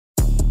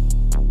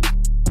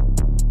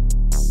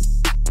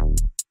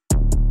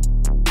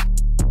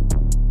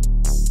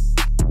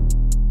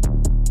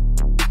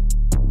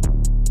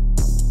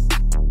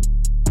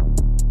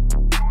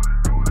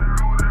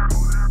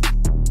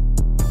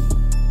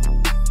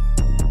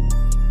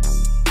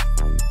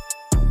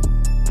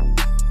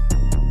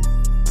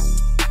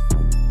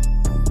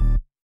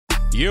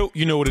Yo,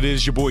 you know what it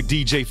is, your boy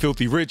DJ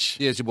Filthy Rich.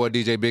 Yeah, it's your boy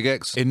DJ Big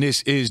X. And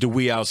this is the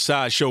We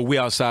Outside Show, We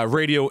Outside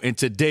Radio. And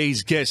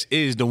today's guest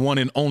is the one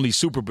and only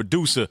super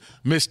producer,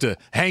 Mr.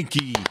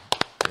 Hanky.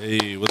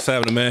 Hey, what's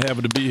happening, man?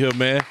 Happy to be here,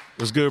 man.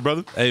 What's good,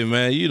 brother? Hey,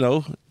 man, you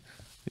know,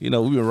 we've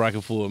been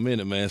rocking for a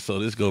minute, man, so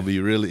this going to be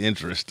really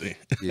interesting.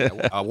 Yeah,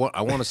 I want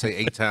to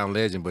say 8-time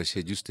legend, but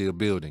shit, you still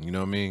building, you know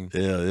what I mean?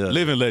 Yeah.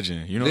 Living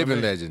legend, you know Living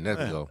what I mean? legend, there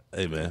we go.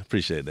 Hey, man,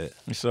 appreciate that.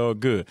 It's all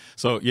good.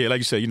 So, yeah, like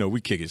you said,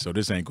 we kick it. So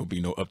this ain't going to be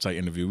no uptight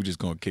interview. We're just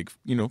going to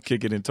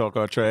kick it and talk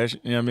our trash,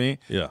 you know what I mean?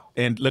 Yeah.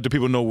 And let the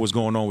people know what's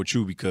going on with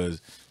you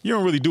because you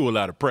don't really do a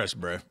lot of press,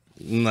 bruh.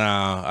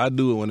 Nah, I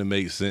do it when it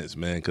makes sense,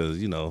 man, because,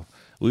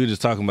 we were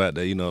just talking about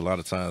that, a lot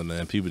of times,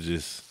 man, people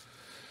just,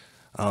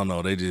 I don't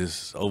know, they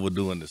just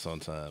overdoing it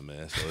sometimes,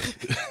 man.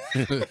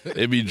 So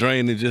it be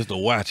draining just to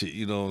watch it,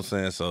 you know what I'm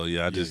saying? So,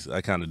 yeah,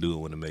 I kind of do it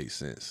when it makes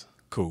sense.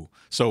 Cool.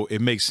 So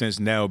it makes sense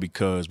now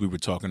because we were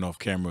talking off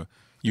camera.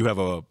 You have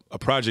a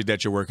project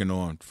that you're working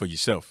on for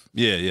yourself.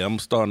 Yeah. I'm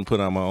starting to put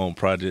out my own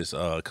projects,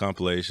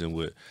 compilation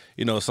with,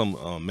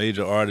 some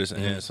major artists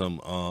and some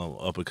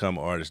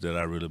up-and-coming artists that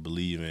I really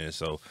believe in.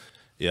 So,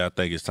 yeah, I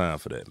think it's time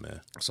for that, man.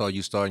 So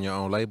you starting your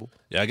own label?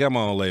 Yeah, I got my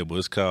own label.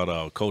 It's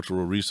called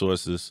Cultural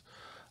Resources.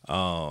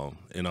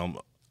 And I'm,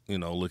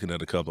 looking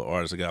at a couple of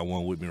artists. I got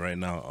one with me right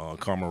now,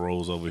 Karma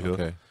Rose over here.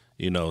 Okay.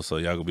 So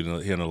y'all gonna be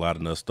hearing a lot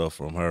of new stuff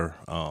from her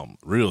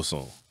real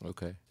soon.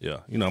 Okay. Yeah,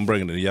 I'm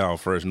bringing it to y'all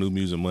first, new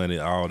music, money,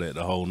 all that,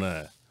 the whole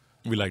nine.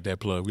 We like that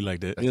plug. We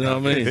like that. You know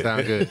what I mean?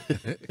 Sound good.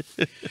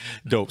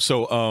 Dope.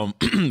 So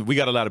we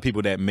got a lot of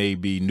people that may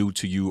be new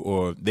to you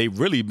or they've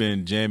really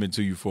been jamming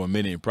to you for a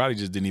minute and probably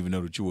just didn't even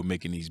know that you were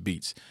making these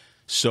beats.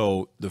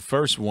 So the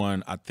first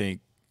one I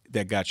think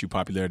that got you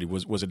popularity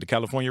was it the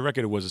California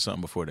record or was it something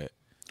before that?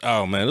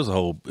 Oh man, it was a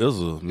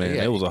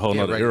whole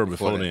nother era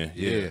before then.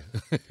 Yeah.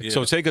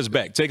 So take us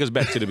back to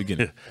the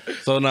beginning.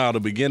 So now the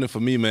beginning for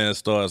me, man,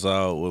 starts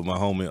out with my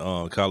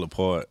homie Collar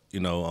Part.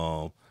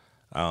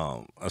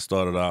 I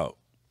started out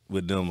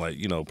with them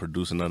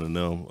producing under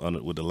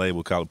them with the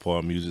label Collar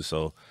Part Music.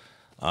 So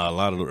a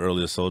lot of the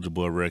earlier Soulja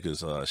Boy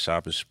records,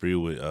 Shopping Spree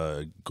with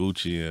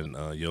Gucci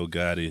and Yo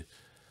Gotti.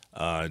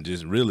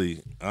 Just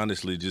really,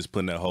 honestly, just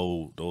putting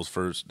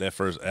that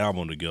first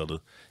album together,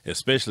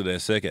 especially that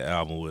second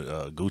album with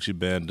Gucci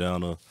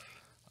Bandana,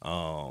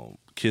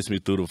 Kiss Me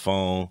Through the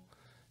Phone,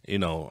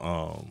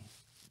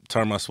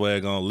 Turn My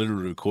Swag On,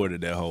 literally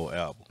recorded that whole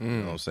album. You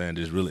know what I'm saying?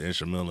 Just really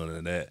instrumental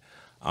in that.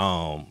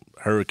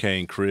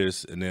 Hurricane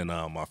Chris, and then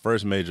my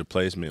first major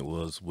placement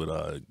was with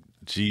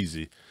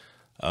Jeezy,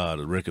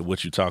 the record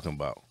What You Talking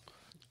About.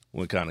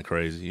 Went kind of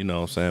crazy, you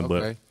know what I'm saying?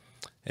 Okay.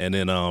 And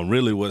then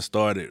really what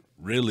started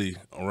really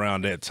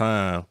around that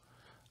time,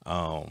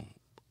 I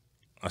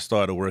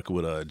started working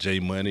with J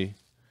Money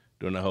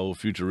during the whole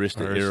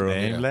futuristic era. First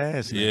name,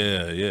 last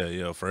name.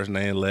 Yeah. First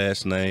name,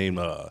 last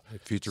name.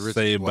 Futuristic.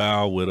 Say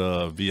Bow with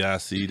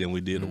VIC. Then we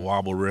did the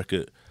Wobble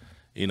record.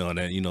 And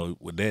that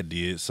what that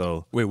did.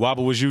 So Wait,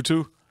 Wobble was you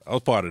too? I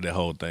was part of that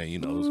whole thing.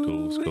 It was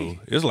cool. It was cool.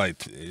 It's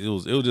like it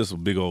was just a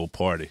big old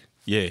party.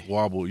 Yeah.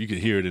 Wobble, you could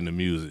hear it in the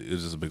music. It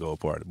was just a big old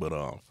party.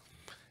 But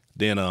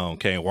then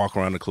came Walk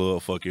Around the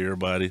Club, Fuck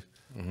Everybody.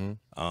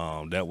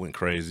 That went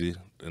crazy.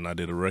 And I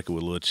did a record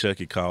with Lil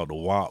Chucky called The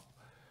WAP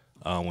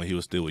when he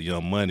was still with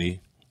Young Money.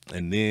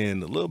 And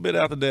then a little bit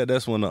after that,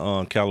 that's when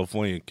the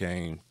California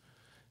came.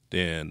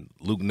 Then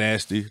Luke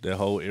Nasty, that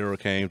whole era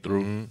came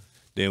through.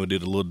 Then we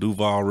did a little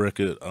Duval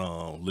record,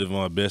 Living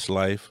My Best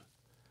Life.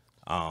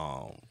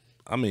 I'm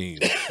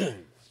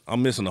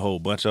missing a whole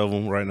bunch of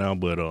them right now,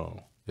 but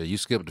Yeah, you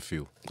skipped a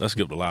few. I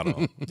skipped a lot of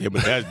them. Yeah,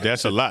 but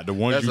that's a lot. The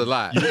ones That's a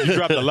lot. You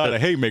dropped a lot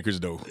of haymakers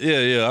though.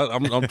 Yeah.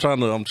 I'm trying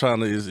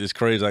to. It's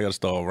crazy. I got to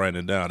start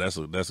writing it down.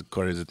 That's a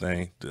crazy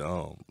thing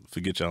to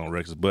forget your own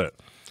records. But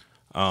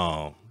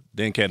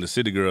then came the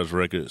City Girls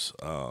records.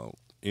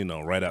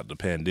 Right after the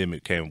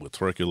pandemic, came with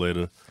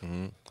Twerkulator.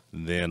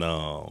 Then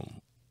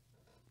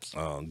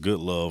Good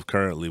Love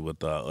currently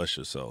with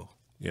Usher. So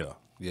yeah.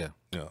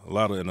 A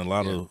lot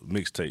of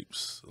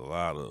mixtapes. A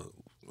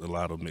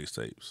lot of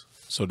mixtapes.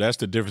 So that's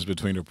the difference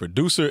between a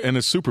producer and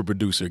a super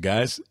producer,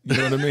 guys. You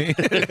know what I mean?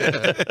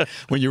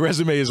 When your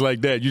resume is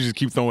like that, you just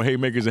keep throwing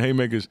haymakers and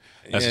haymakers.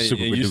 That's a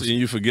super producer.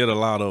 You forget a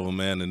lot of them,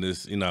 man. And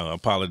this, I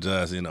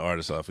apologize to the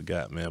artists I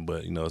forgot, man.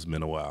 But it's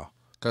been a while.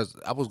 Because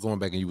I was going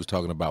back and you was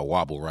talking about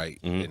Wobble, right?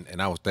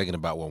 And I was thinking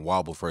about when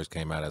Wobble first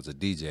came out as a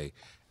DJ.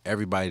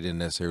 Everybody didn't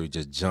necessarily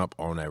just jump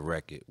on that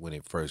record when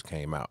it first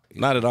came out.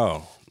 Not at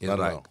all.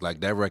 Like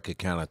that record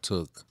kind of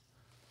took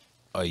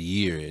a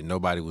year and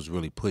nobody was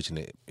really pushing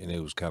it, and it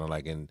was kind of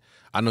like, and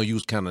I know you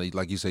was kind of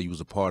like you said you was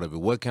a part of it.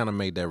 What kind of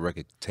made that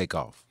record take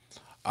off?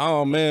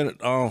 Oh man,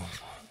 it was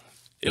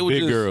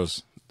Big just,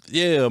 Girls.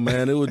 Yeah,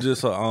 man, it was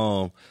just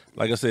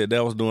like I said,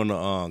 that was during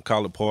the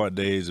College Park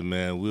days, and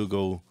man, we'll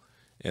go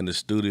in the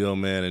studio,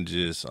 man, and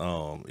just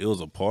it was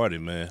a party,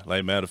 man.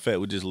 Like matter of fact,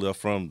 we just left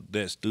from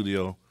that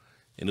studio,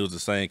 and it was the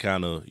same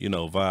kind of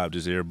vibe,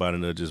 just everybody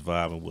in there just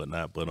vibing and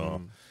whatnot. But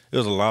it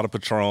was a lot of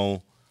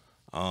Patron.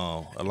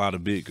 a lot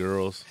of big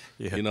girls.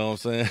 Yeah. You know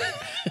what I'm saying?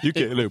 You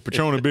can't look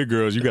Patron and big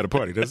girls. You got a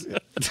party. That's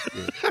it.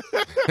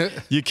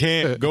 You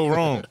can't go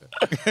wrong.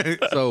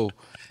 So,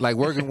 like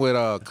working with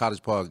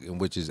College Park,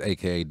 which is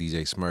AKA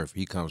DJ Smurf,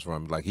 he comes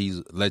from, like,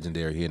 he's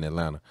legendary here in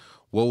Atlanta.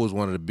 What was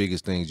one of the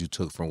biggest things you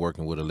took from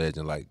working with a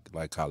legend like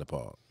College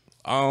Park?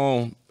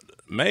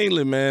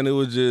 Mainly, man, it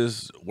was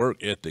just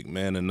work ethic,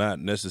 man, and not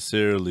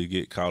necessarily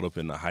get caught up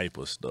in the hype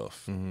of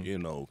stuff, you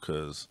know,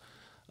 because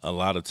a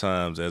lot of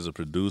times as a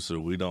producer,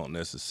 we don't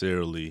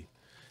necessarily,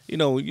 you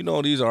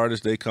know, these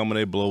artists, they come and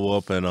they blow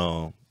up and,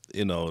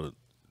 you know,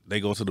 they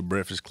go to the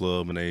Breakfast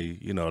Club and they,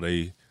 you know,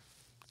 they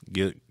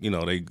get, you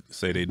know, they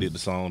say they did the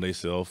song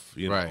themselves,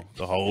 you know,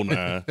 the whole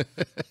nine,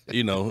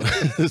 you know,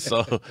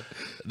 so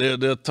they're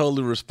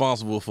totally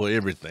responsible for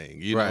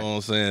everything, you know what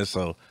I'm saying?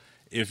 So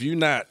if you're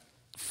not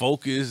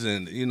focused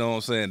and, you know what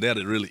I'm saying,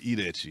 that'll really eat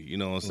at you, you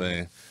know what I'm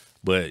saying?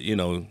 But, you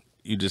know,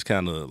 you just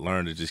kind of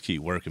learn to just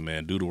keep working,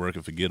 man. Do the work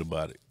and forget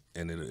about it,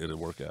 and it'll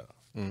work out.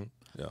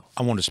 Yeah.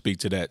 I want to speak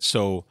to that.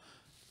 So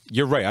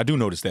you're right. I do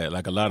notice that.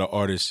 Like a lot of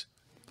artists,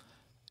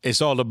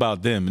 it's all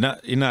about them.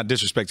 Not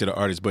disrespect to the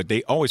artist, but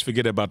they always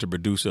forget about the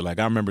producer. Like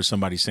I remember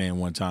somebody saying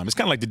one time, it's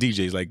kind of like the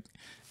DJs. Like,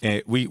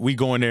 and we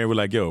go in there, we're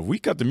like, yo, if we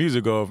cut the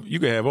music off, you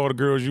can have all the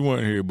girls you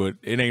want here, but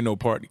it ain't no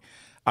party.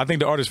 I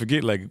think the artists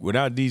forget, like,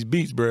 without these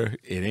beats, bro,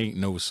 it ain't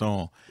no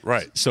song.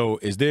 Right. So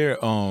is there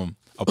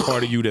a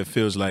part of you that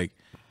feels like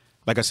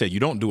I said, you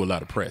don't do a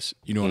lot of press.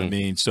 You know what I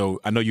mean? So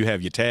I know you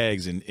have your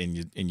tags in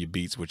your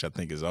beats, which I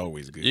think is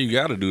always good. You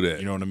got to do that.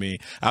 You know what I mean?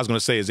 I was going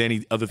to say, is there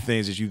any other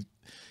things that you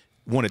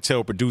want to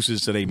tell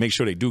producers so they make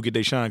sure they do get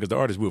their shine, because the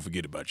artists will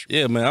forget about you?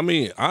 Yeah, man. I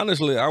mean,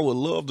 honestly, I would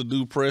love to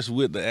do press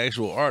with the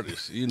actual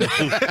artists, you know.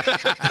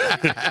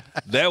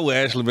 That would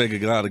actually make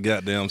a lot of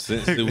goddamn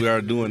sense that we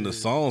are doing the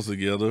songs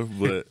together,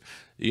 but,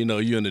 you know,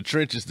 you're in the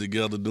trenches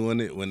together doing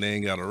it when they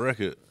ain't got a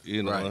record,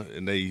 you know,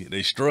 and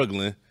they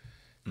struggling,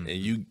 and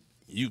you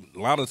a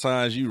lot of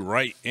times you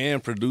write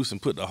and produce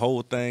and put the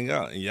whole thing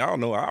out, and y'all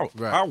know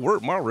I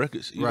work my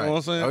records, you know what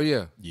I'm saying? Oh,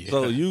 yeah.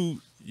 So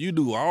you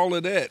do all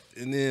of that,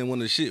 and then when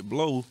the shit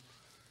blow,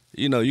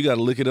 you know, you got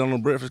to look at it on the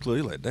Breakfast Club.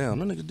 You're like, damn,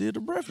 that nigga did the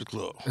Breakfast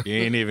Club. You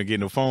ain't even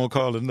getting a phone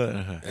call or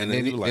nothing. And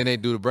then they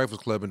do the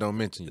Breakfast Club and don't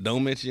mention you.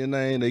 Don't mention your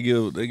name. They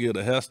give the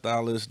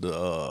hairstylist,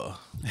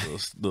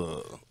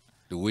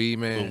 The weed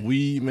man. the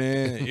weed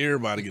man.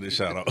 Everybody get a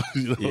shout out.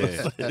 You know what I'm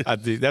saying? Yeah, I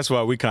think that's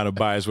why we kind of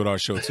biased with our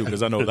show too,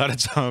 because I know a lot of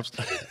times,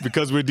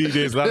 because we're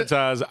DJs, a lot of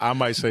times I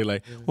might say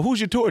like, well, who's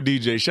your tour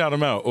DJ? Shout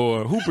them out.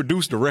 Or who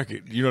produced the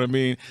record? You know what I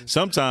mean?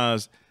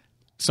 Sometimes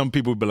some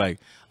people be like,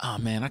 oh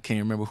man, I can't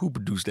remember who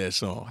produced that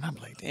song. And I'm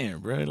like, damn,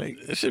 bro. Like,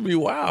 It should be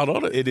wild,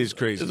 don't it? it is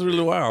crazy. It's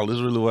really wild.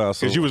 It's really wild.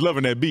 Because you was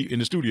loving that beat in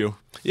the studio.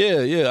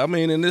 Yeah. I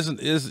mean, and this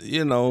is,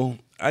 you know,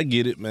 I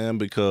get it, man,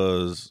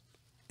 because,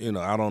 you know,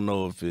 I don't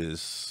know if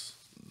it's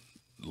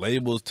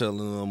labels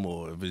telling them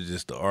or if it's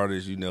just the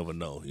artist. You never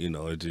know. You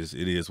know, it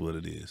is what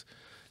it is.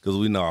 Because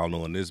we all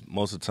know, and this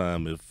most of the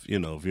time, if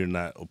you're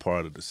not a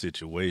part of the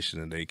situation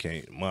and they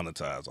can't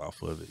monetize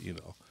off of it, you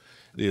know,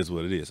 it is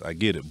what it is. I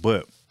get it,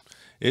 but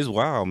it's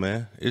wild,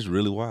 man. It's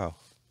really wild.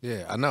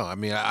 Yeah, I know. I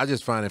mean, I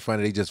just find it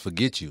funny they just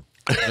forget you.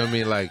 You know what I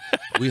mean? Like,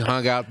 we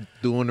hung out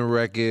doing the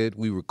record,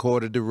 we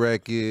recorded the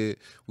record,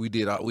 we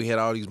had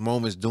all these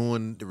moments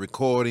doing the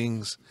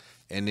recordings,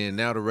 and then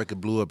now the record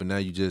blew up, and now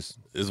It's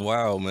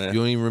wild, man.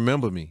 you don't even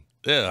remember me.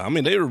 Yeah, I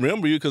mean, they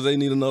remember you because they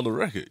need another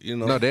record, you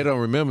know? No, they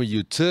don't remember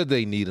you till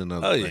they need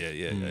another Oh, record.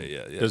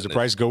 yeah. Does the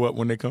price go up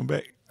when they come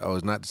back? Oh,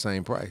 it's not the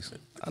same price.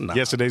 Nah.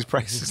 Yesterday's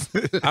prices.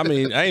 I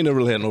mean, I ain't never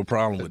really had no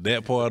problem with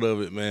that part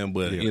of it, man.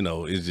 But you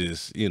know, it's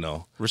just, you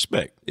know,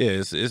 Respect.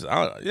 yeah,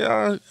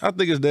 I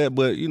think it's that.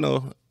 But you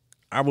know,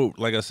 I would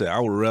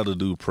rather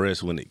do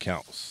press when it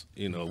counts.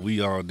 You know,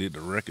 we all did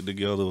the record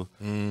together.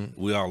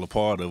 We all a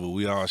part of it.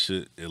 We all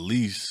should at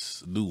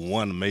least do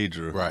one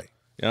major. Right.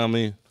 You know what I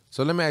mean?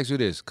 So let me ask you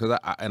this, because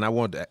I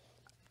want to,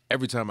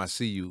 every time I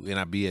see you, and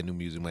I be at New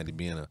Music Monday,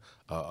 being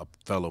a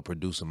fellow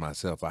producer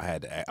myself, I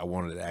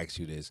wanted to ask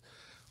you this.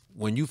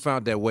 When you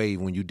found that wave,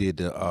 when you did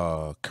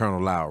the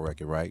Colonel Loud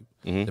record, right?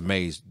 The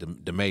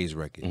Maze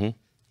record.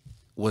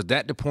 Was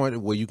that the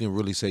point where you can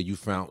really say you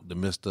found the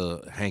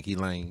Mr. Hanky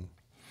lane?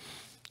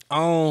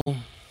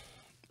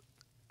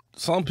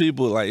 Some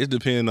people, like, it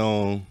depends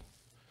on,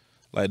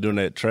 like, during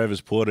that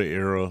Travis Porter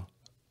era,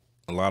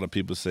 a lot of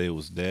people say it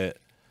was that.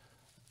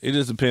 It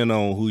just depends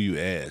on who you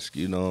ask,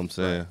 you know what I'm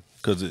saying?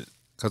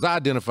 Because I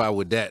identify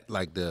with that,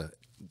 like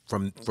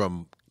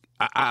from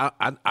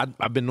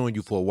I've been knowing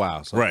you for a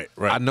while, so Right.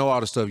 I know all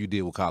the stuff you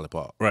did with College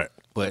Park, Right.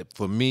 But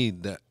for me,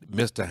 the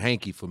Mr.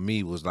 Hanky for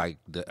me was like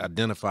the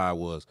identifier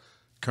was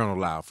Colonel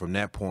Loud. From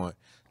that point,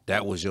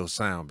 that was your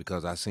sound,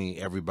 because I seen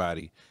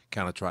everybody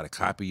kind of try to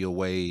copy your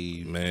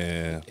wave,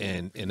 Man.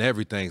 and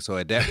everything. So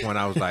at that point,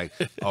 I was like,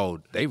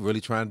 oh, they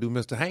really trying to do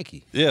Mr.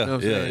 Hanky. Yeah, You know what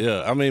I'm saying?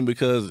 yeah. I mean,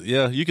 because,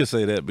 you can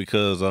say that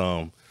because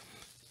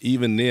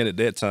even then at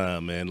that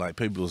time, man, like,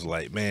 people was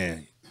like,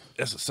 man,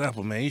 that's a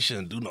sample, man. You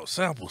shouldn't do no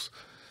samples.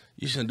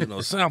 You shouldn't do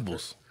no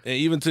samples. And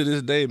even to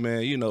this day,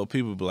 man, you know,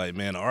 people be like,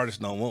 man, the artists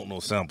don't want no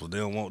samples. They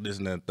don't want this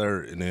and that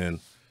third. And then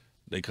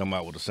they come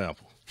out with a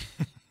sample.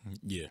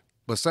 Yeah.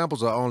 But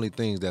samples are only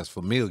things that's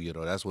familiar,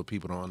 though. That's what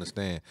people don't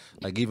understand.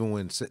 Like, even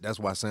when, that's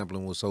why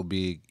sampling was so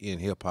big in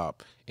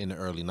hip-hop in the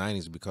early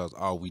 90s, because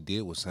all we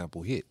did was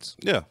sample hits.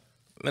 Yeah.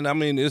 And I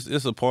mean,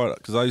 it's a part,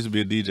 because I used to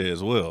be a DJ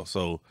as well.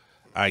 So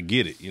I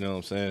get it, you know what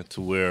I'm saying,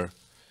 to where,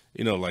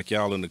 you know, like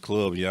y'all in the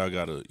club, y'all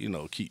got to, you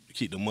know,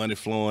 keep the money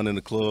flowing in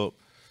the club.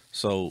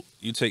 So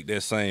you take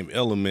that same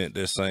element,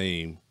 that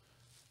same,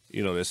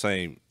 you know, that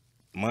same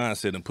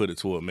mindset and put it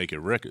toward making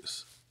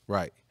records.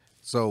 Right.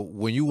 So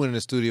when you went in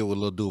the studio with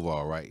Lil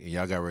Duval, right, and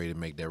y'all got ready to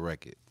make that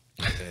record,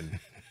 and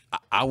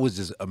I was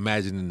just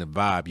imagining the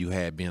vibe you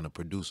had being a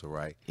producer,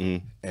 right?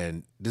 Mm-hmm.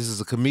 And this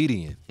is a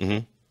comedian.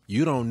 Mm-hmm.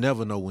 You don't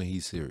never know when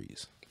he's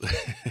serious.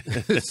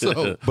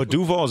 So, but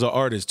Duval's an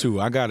artist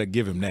too. I gotta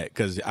give him that,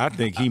 because I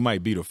think he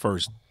might be the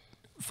first.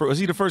 Was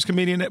he the first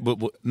comedian that? But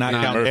not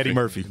counting Eddie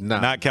Murphy.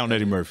 Not counting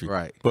Eddie Murphy.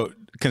 Right. But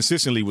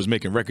consistently was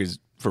making records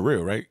for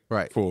real, right?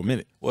 Right. For a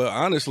minute. Well,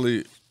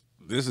 honestly,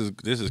 this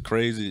is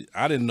crazy.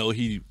 I didn't know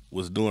he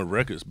was doing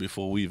records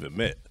before we even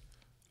met.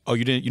 Oh,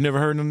 you didn't? You never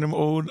heard of them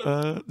old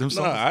them songs?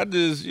 No, I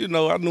just, you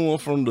know, I knew him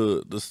from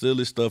the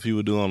silly stuff he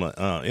would do on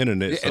the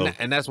internet. Yeah, so.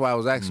 and that's why I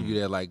was asking you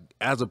that, like,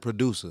 as a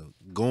producer,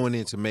 going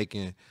into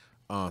making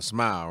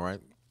Smile, right?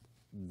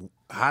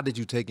 How did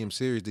you take him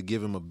serious to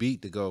give him a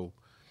beat to go,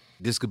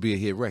 this could be a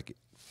hit record?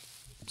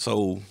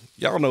 So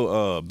y'all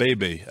know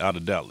Bebe out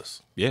of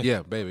Dallas.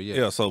 Yeah, Baby, yeah.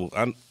 Yeah, so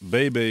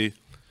Bebe,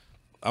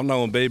 I've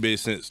known Bebe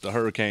since the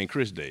Hurricane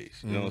Chris days.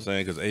 You know what I'm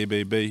saying? Because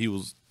Bebe,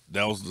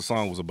 the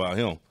song was about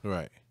him.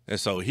 Right. And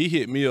so he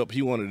hit me up.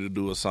 He wanted to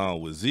do a song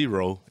with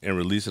Zero and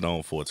release it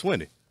on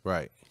 420.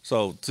 Right.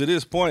 So to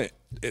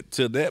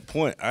that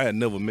point, I had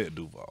never met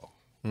Duval.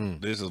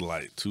 This is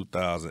like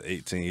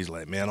 2018. He's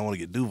like, man, I want to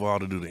get Duval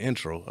to do the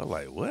intro. I'm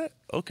like, what?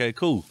 Okay,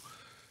 cool.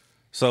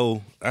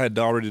 So I had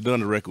already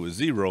done the record with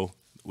Zero.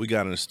 We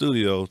got in the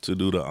studio to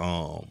do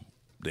the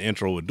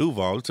intro with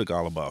Duval. It took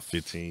all about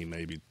 15,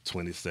 maybe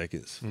 20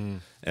 seconds.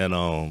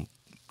 And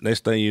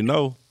next thing you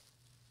know,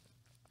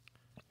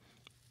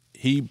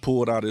 he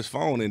pulled out his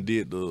phone and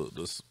did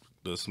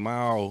the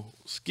Smile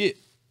skit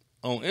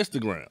on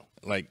Instagram,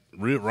 like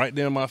right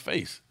there in my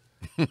face.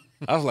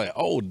 I was like,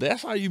 oh,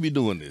 that's how you be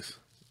doing this.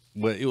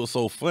 But it was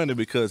so funny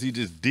because he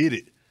just did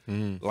it,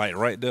 like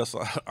right there.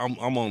 So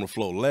I'm on the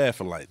floor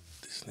laughing like,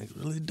 this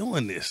nigga really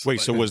doing this. Wait,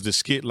 like, so was the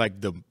skit like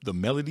the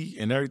melody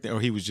and everything,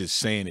 or he was just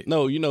saying it?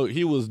 No, you know,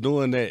 he was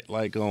doing that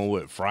like on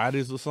what,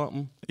 Fridays or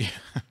something?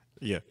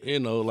 Yeah. You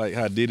know, like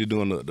how Diddy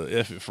doing the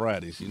F it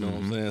Fridays, you know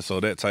what I'm saying?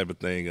 So that type of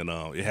thing. And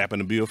it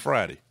happened to be a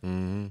Friday.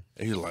 And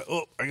he was like,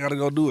 oh, I got to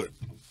go do it.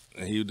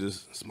 And he would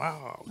just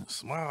smile.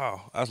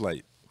 I was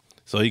like,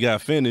 so he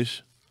got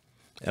finished.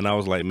 And I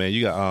was like, man,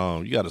 you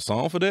got a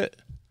song for that?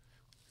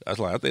 I was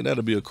like, I think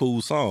that'll be a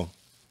cool song.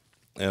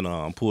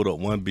 And pulled up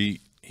one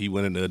beat. He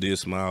went in there, did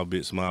Smile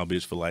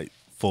Bitch for like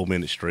 4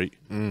 minutes straight.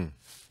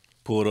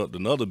 Pulled up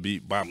another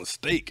beat by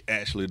mistake.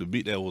 Actually, the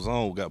beat that was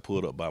on got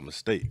pulled up by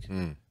mistake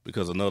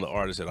because another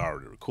artist had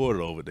already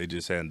recorded over it. They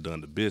just hadn't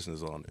done the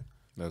business on it.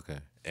 Okay.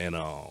 And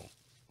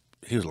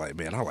he was like,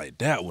 man, I like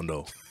that one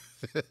though.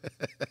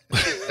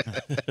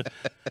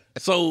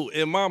 So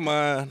in my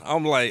mind,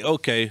 I'm like,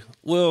 okay,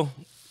 well,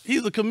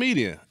 he's a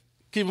comedian.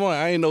 Keep in mind,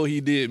 I didn't know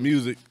he did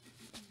music.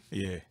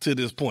 Yeah. To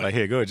this point. Like,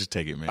 here, go ahead, just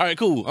take it, man. All right,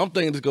 cool. I'm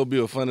thinking it's gonna be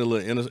a funny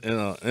little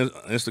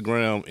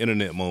Instagram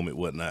internet moment,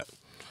 whatnot.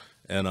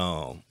 And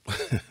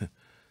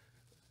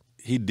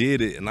he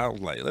did it, and I was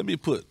like, let me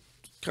put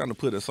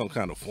it in some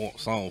kind of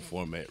song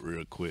format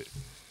real quick.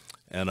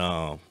 And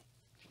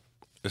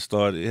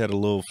it had a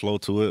little flow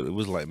to it. It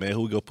was like, man,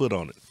 who we gonna put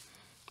on it?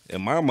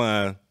 In my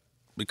mind,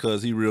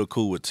 because he real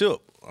cool with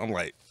Tip, I'm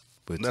like,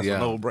 but that's a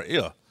no-brainer.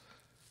 Yeah.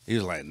 He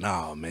was like,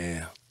 nah,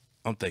 man,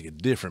 I'm thinking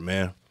different,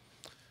 man.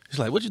 He's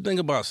like, what you think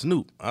about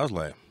Snoop? I was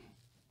like,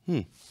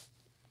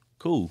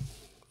 cool.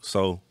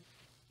 So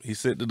he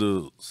sent it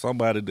to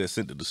somebody that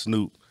sent it to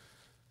Snoop,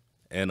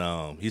 and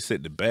he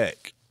sent it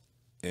back,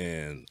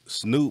 and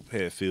Snoop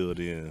had filled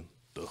in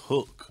the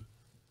hook.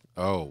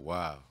 Oh,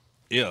 wow.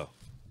 Yeah.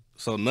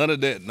 So none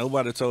of that,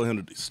 nobody told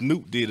him to.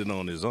 Snoop did it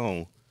on his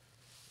own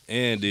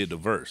and did the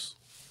verse.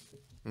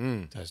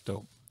 That's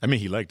dope. I mean,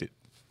 he liked it.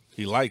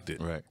 He liked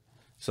it. Right.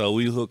 So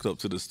we hooked up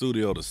to the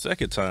studio the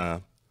second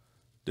time.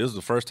 This was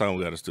the first time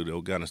we got in the studio.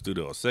 We got in the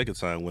studio a second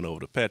time, went over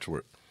to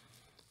Patchwork.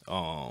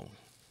 I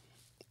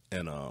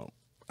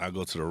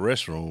go to the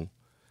restroom,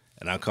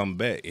 and I come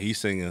back, and he's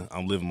singing,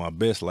 I'm living my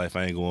best life,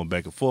 I ain't going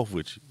back and forth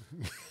with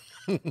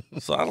you.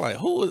 So I'm like,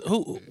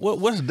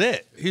 what's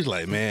that? He's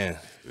like, man,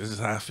 this is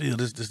how I feel,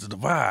 this is the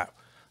vibe.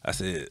 I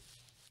said,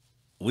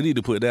 we need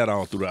to put that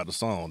on throughout the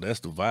song. That's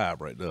the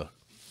vibe right there.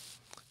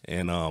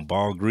 And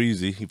Ball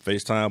Greasy, he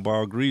FaceTime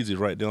Ball Greasy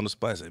right there on the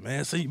spot. I said,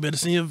 man, you better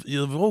see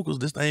your vocals.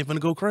 This thing ain't finna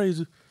go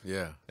crazy.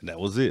 Yeah. And that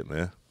was it,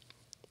 man.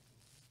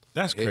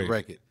 That's crazy.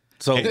 Record.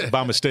 So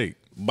By mistake.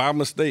 By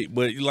mistake.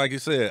 But like you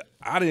said,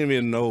 I didn't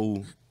even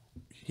know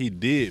he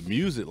did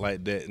music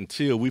like that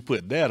until we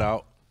put that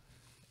out.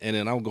 And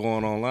then I'm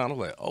going online. I'm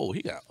like, oh,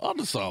 he got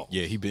other songs.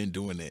 Yeah, he been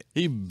doing that.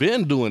 He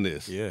been doing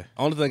this. Yeah.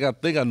 Only thing I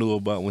think I knew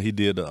about when he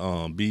did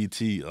the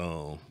BT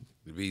The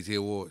BT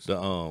Awards.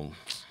 The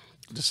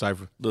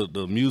Cypher.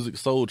 the Music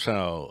Soul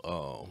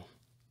Child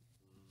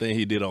thing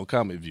he did on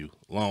Comic View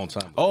long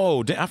time ago.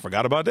 Oh, damn, I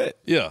forgot about that.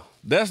 Yeah,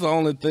 that's the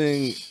only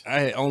thing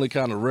only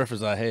kind of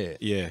reference I had.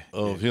 Yeah,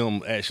 of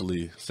him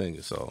actually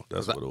singing. So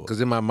that's what it was. Because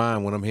in my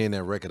mind, when I'm hearing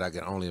that record, I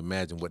can only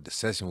imagine what the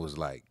session was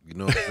like. You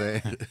know what I'm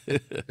saying?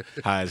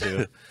 High as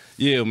hell.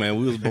 Yeah, man,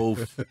 we was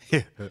both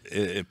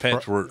at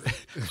patchwork.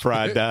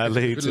 Pride died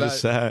laid to the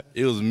side.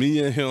 It was me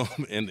and him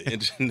and the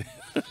engineer.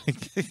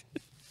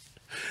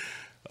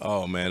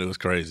 Oh man, it was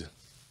crazy.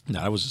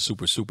 Nah, that was a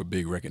super, super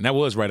big record. And that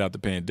was right out the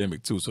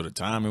pandemic too, so the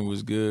timing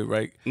was good,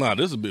 right? Nah,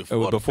 this is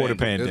before the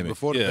pandemic.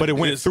 Before the Yeah. But it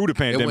went through the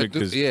pandemic.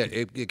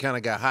 It kind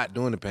of got hot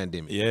during the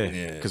pandemic.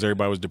 Yeah, because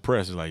everybody was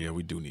depressed. It's like, yeah,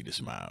 we do need to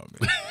smile,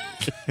 man.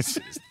 It's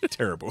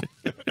terrible.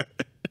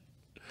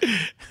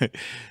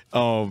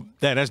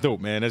 That's dope,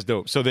 man. That's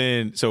dope. So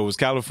it was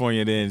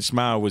California, then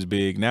Smile was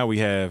big. Now we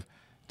have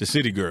the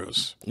City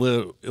Girls.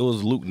 Well, it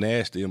was Luke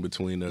Nasty in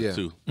between those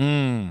two.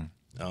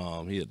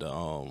 He had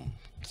the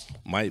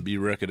Might Be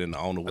record and the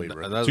On the Way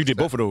record. So you did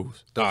both of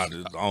those?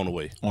 On the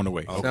Way. On the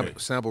Way. Okay.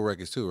 Sample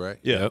records too, right?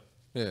 Yeah.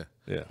 Yeah.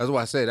 Yeah. That's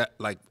why I say that.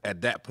 Like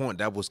at that point,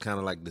 that was kind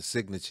of like the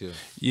signature.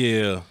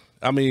 Yeah,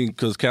 I mean,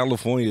 because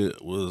California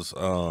was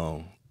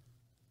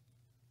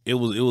it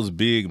was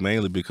big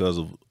mainly because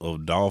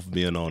of Dolph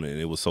being on it,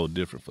 and it was so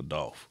different for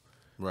Dolph.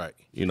 Right.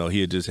 You know,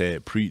 he had just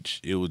had Preach.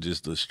 It was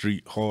just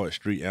a hard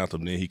street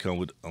anthem. Then he come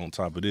with on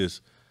top of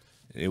this.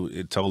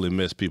 It totally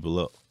messed people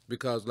up.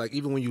 Because like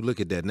even when you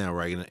look at that now,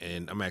 right,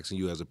 and I'm asking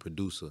you as a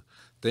producer,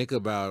 think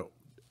about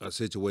a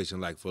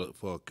situation like for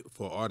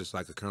artists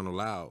like a Colonel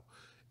Loud.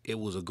 It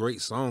was a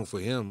great song for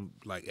him,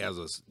 like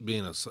as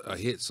being a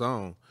hit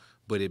song,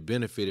 but it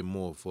benefited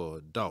more for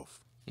Dolph.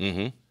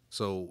 Mm-hmm.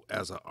 So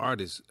as an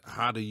artist,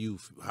 how do you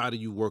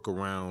work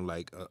around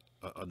like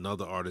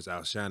another artist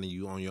outshining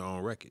you on your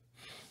own record?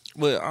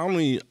 Well, I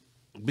mean,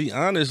 be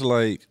honest,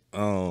 like,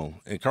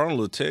 and Colonel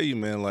will tell you,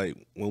 man, like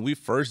when we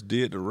first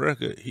did the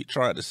record, he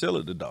tried to sell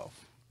it to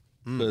Dolph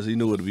because he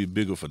knew it'd be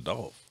bigger for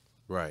Dolph.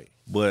 Right.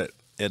 But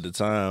at the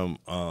time,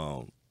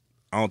 I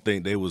don't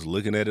think they was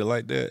looking at it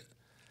like that.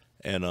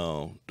 And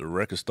the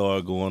record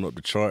started going up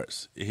the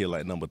charts. It hit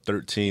like number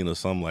 13 or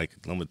something,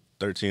 like number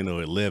 13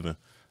 or 11,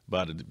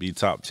 about to be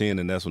top 10.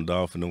 And that's when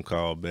Dolph and them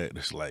called back.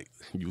 It's like,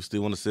 you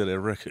still want to sell that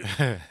record?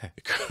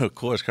 Of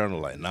course, Colonel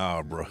like,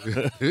 nah, bro.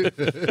 We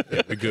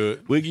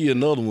good. We'll give you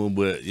another one,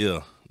 but yeah,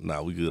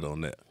 nah, we good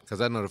on that.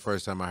 Because I know the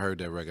first time I heard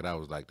that record, I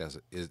was like,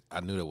 I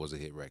knew that was a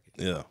hit record.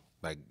 Yeah.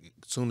 Like,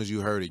 as soon as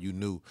you heard it, you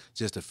knew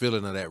just the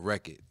feeling of that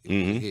record. It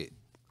was a hit.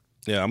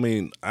 Yeah, I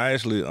mean, I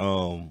actually,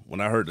 when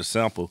I heard the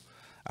sample,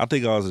 I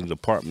think I was in a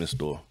department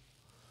store.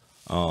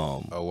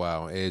 Oh,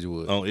 wow, on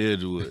Edgewood. On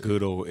Edgewood.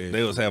 Good old Edgewood.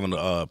 They was having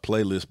a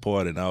playlist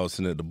party, and I was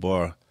sitting at the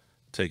bar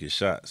taking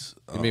shots.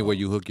 You mean where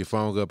you hook your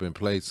phone up and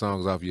play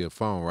songs off your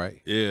phone,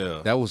 right?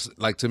 Yeah. That was,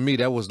 like, to me,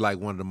 that was like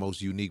one of the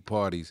most unique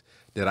parties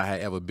that I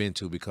had ever been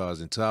to, because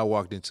until I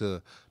walked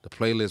into the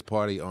playlist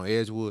party on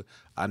Edgewood,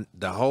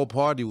 the whole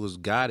party was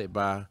guided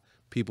by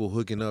people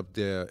hooking up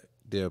their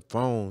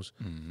phones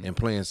and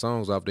playing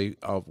songs off their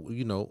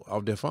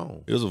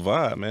phone. It was a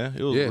vibe, man.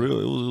 It was real.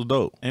 It was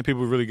dope. And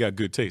people really got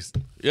good taste.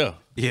 Yeah.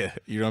 Yeah.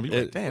 You know what I mean?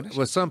 Like, damn.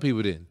 But some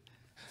people didn't.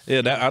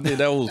 Yeah, I think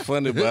that was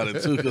funny about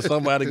it, too, because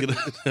somebody get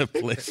up there and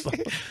play song.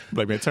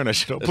 Like, man, turn that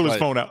shit up. Pull his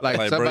phone out. Like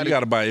bro, somebody, you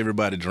got to buy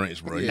everybody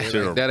drinks, bro. yeah,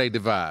 You're like, that ain't the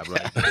vibe.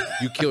 Like,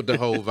 you killed the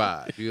whole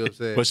vibe. You know what I'm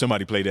saying? But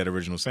somebody played that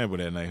original sample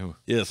that night. Who?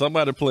 Yeah,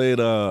 somebody played,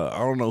 I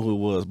don't know who it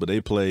was, but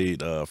they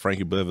played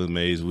Frankie Beverly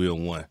Mays Wheel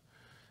 1.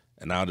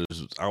 And I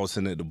was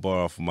sitting at the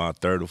bar for my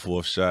third or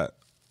fourth shot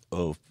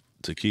of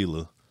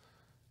tequila,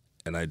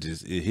 and it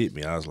hit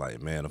me. I was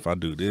like, man, if I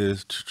do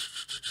this,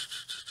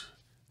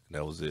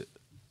 that was it.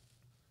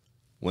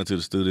 Went to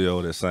the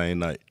studio that same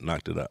night,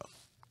 knocked it out.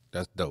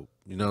 That's dope.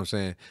 You know what I'm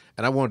saying?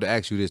 And I wanted to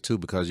ask you this too,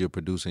 because you're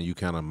producing, you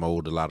kind of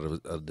mold a lot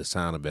of the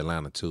sound of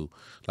Atlanta too.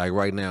 Like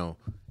right now,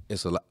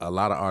 it's a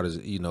lot of artists,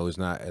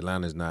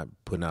 Atlanta's not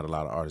putting out a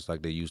lot of artists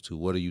like they used to.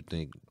 What do you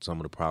think some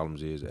of the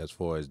problems is as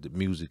far as the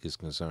music is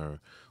concerned?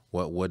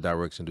 What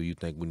direction do you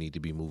think we need to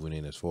be moving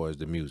in as far as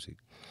the music?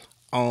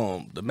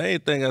 The main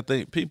thing, I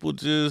think people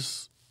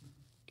just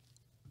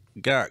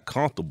got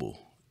comfortable.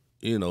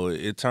 You know,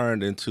 it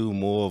turned into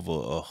more of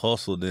a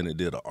hustle than it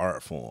did an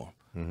art form.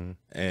 Mm-hmm.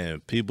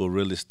 And people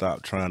really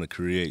stopped trying to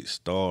create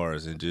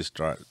stars and just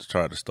try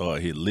to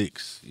start hit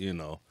licks, you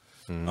know.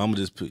 Mm-hmm. I'm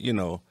just put,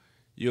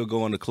 you'll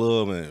go in the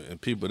club and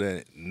people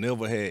that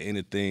never had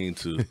anything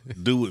to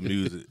do with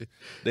music,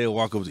 they'll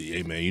walk up to you,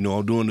 hey, man,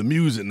 I'm doing the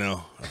music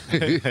now.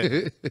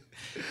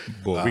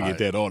 Boy, we get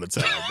that all the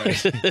time, man.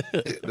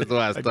 That's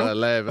why I started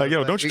laughing. Like,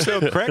 yo, don't you sell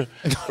crack?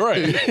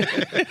 Right.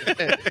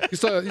 You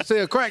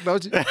sell crack,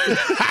 don't you?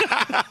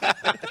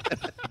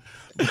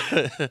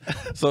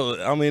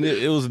 So, I mean,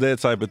 it was that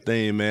type of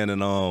thing, man.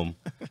 And,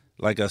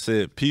 like I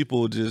said,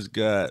 people just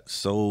got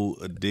so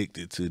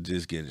addicted to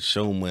just getting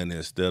show money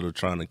instead of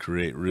trying to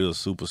create real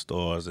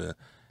superstars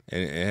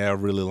and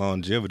have really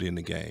longevity in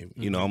the game.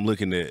 You know, I'm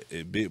looking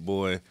at Big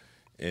Boy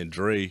and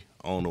Dre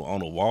on the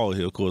wall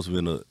here. Of course, we're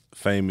in a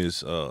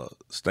famous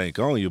Stank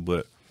on You,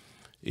 but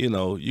you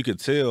know, you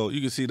could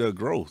see their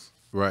growth.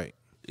 Right.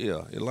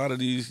 Yeah, a lot of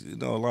these,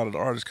 a lot of the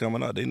artists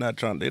coming out,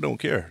 they don't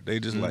care. They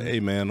just like, hey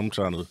man, I'm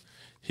trying to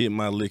hit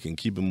my lick and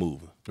keep it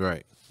moving.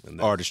 Right.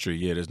 Artistry,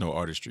 yeah, there's no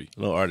artistry.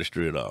 No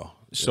artistry at all.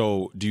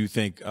 So do you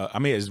think, I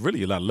mean, there's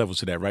really a lot of levels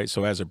to that, right?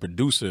 So as a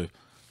producer,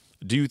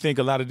 do you think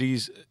a lot of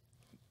these,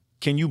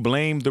 can you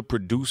blame the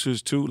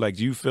producers too? Like,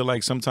 do you feel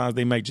like sometimes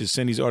they might just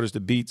send these artists the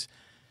beats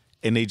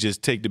and they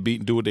just take the beat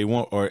and do what they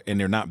want, and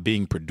they're not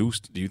being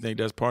produced? Do you think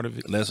that's part of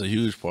it? That's a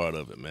huge part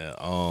of it, man.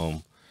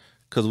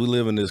 Because we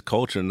live in this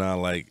culture now,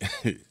 like,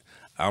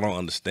 I don't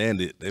understand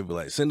it. They be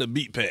like, send a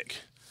beat pack.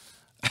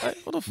 Like,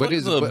 what the fuck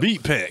is a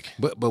beat pack?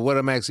 But what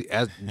I'm actually,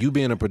 as you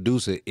being a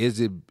producer,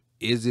 is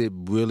it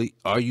really,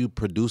 are you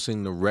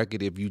producing the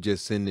record if you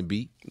just send the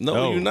beat?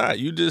 No, you're not.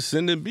 You just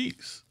sending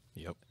beats.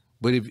 Yep.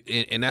 But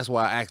and that's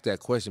why I asked that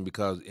question,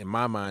 because in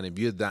my mind, if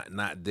you're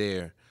not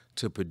there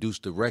to produce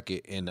the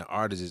record and the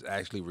artist is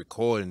actually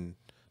recording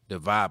the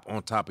vibe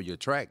on top of your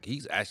track,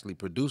 he's actually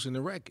producing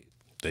the record.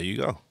 There you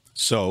go.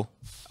 So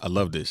I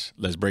love this.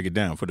 Let's break it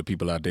down for the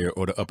people out there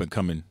or the up and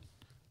coming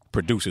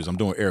producers. I'm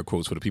doing air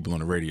quotes for the people on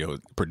the radio.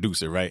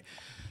 Producer, right?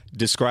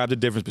 Describe the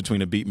difference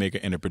between a beat maker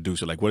and a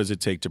producer. Like, what does it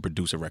take to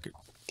produce a record?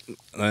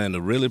 And to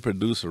really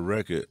produce a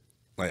record,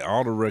 like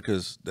all the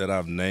records that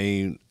I've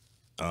named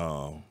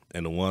and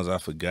the ones I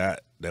forgot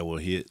that were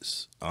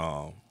hits,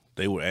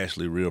 they were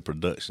actually real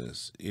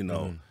productions. You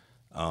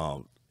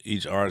know,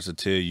 each artist will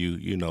tell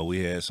you,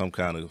 we had some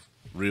kind of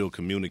real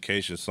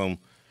communication, some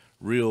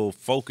real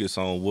focus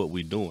on what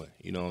we're doing.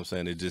 You know what I'm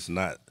saying? It's just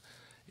not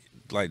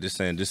like just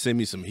saying, just send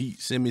me some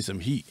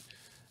heat.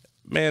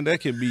 Man, that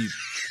can be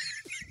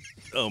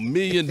a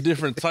million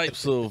different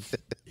types of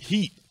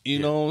heat. You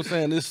know what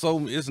I'm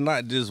saying? It's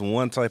not just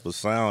one type of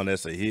sound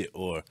that's a hit,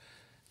 or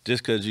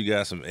just because you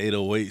got some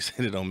 808s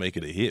and it don't make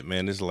it a hit,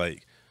 man. It's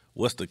like,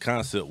 what's the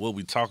concept? What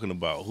we talking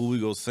about? Who we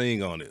gonna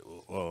sing on it?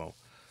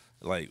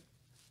 Like,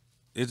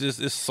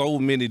 it's so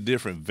many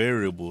different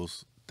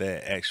variables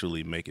that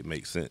actually make it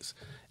make sense.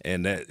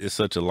 And that is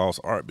such a lost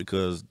art,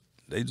 because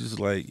they just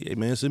like, hey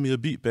man, send me a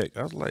beat pack.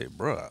 I was like,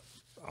 bruh,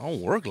 I don't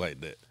work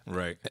like that.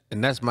 Right.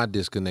 And that's my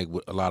disconnect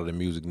with a lot of the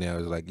music now,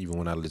 is like, even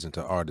when I listen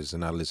to artists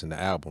and I listen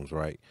to albums,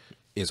 right?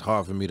 It's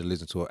hard for me to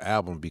listen to an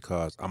album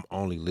because I'm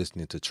only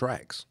listening to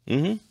tracks.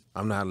 Mm-hmm.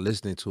 I'm not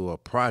listening to a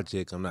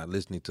project. I'm not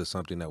listening to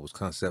something that was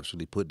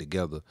conceptually put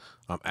together.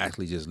 I'm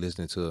actually just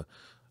listening to,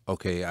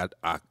 okay,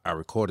 I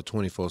recorded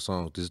 24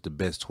 songs. This is the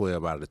best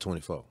 12 out of the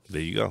 24.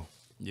 There you go.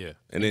 Yeah.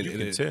 And then you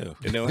can tell.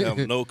 And they don't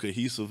have no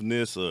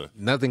cohesiveness or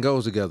nothing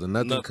goes together.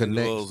 Nothing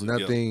connects.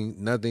 Nothing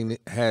Nothing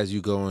has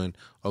you going,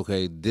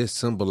 okay, this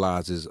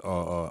symbolizes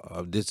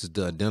this is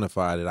the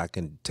identifier that I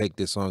can take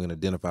this song and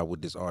identify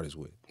with this artist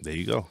with. There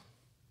you go.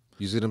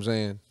 You see what I'm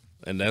saying?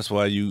 And that's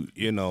why you've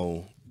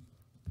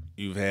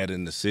had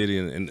in the city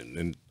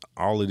and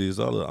all of these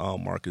other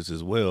markets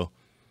as well,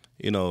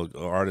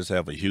 artists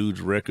have a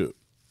huge record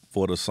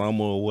for the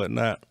summer or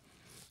whatnot,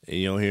 and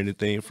you don't hear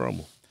anything from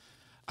them.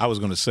 I was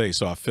going to say,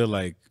 so I feel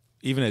like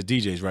even as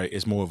DJs, right,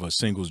 it's more of a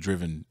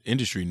singles-driven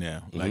industry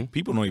now. Like,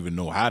 people don't even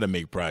know how to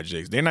make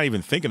projects. They're not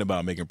even thinking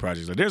about making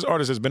projects. Like, there's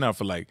artists that's been out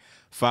for like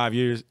 5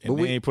 years, and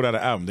they ain't put out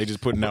an album. They just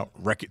putting out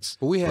records.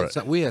 But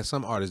we had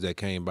some artists that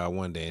came by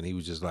one day, and he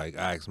was just like,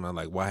 I asked him, I'm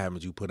like, why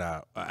haven't you put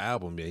out an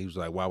album yet? He was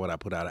like, why would I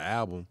put out an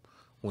album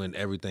when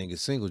everything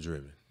is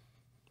single-driven?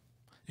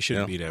 It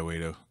shouldn't be that way,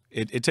 though.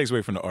 It takes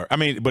away from the art. I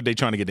mean, but they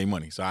trying to get their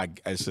money. So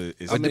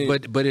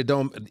but it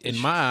don't, in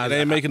my eyes, it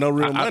ain't making no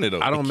real money though.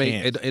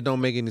 It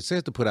don't make any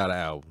sense to put out an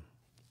album.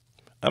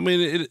 I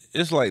mean,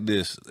 it's like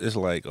this. It's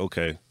like,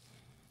 okay,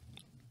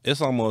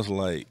 it's almost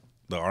like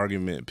the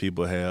argument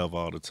people have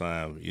all the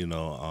time.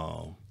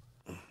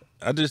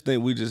 I just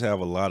think we just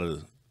have a lot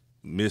of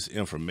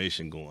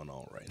misinformation going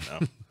on right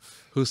now.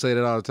 Who say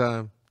that all the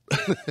time?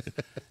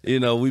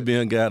 We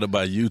being guided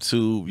by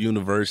YouTube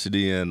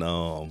University and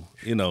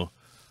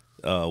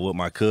what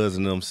my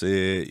cousin them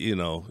said,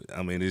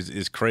 I mean,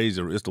 it's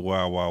crazy. It's the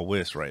wild, wild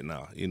west right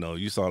now.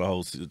 You saw the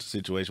whole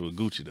situation with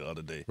Gucci the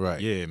other day.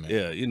 Right. Yeah, man.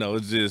 Yeah,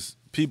 it's just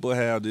people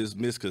have this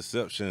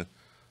misconception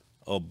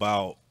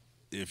about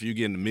if you're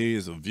getting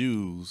millions of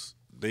views,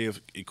 they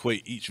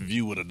equate each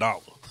view with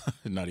 $1.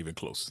 Not even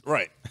close.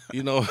 Right.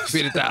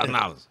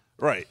 $50,000.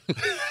 Right.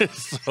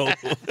 So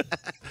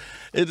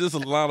it's just a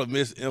lot of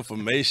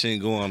misinformation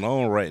going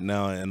on right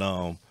now. And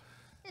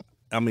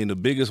I mean, the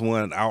biggest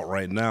one out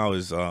right now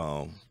is,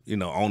 owning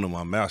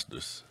my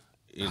masters.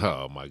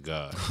 Oh my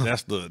God,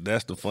 that's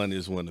the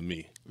funniest one to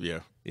me. Yeah,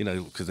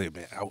 because they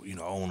been out,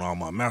 own all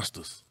my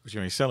masters. But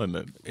you ain't selling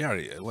nothing. Yeah,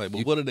 like,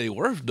 but what are they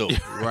worth though?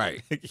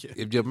 Right. Yeah.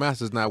 If your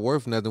master's not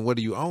worth nothing, what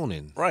are you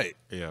owning? Right.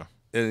 Yeah.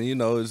 And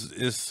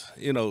it's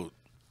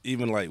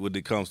even like when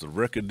it comes to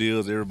record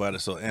deals,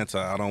 everybody's so anti.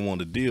 I don't want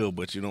to deal,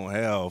 but you don't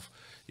have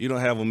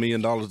 $1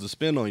 million to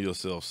spend on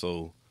yourself,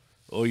 so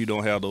or you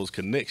don't have those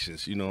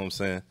connections. You know what I'm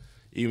saying?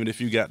 Even if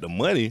you got the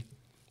money,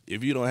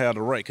 if you don't have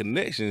the right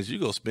connections, you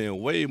gonna spend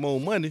way more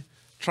money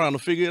trying to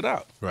figure it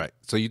out. Right.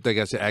 So you think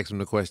I should ask him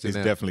the question? It's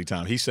now? definitely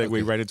time. He segued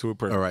right into it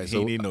perfect. All right, He so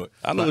didn't even know it.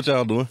 I know what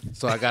y'all doing.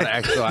 So I gotta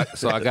ask.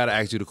 So I gotta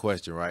ask you the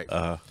question, right?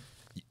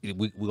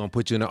 We're gonna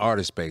put you in the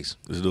artist space.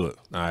 Let's do it.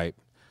 All right.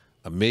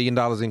 $1 million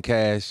in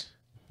cash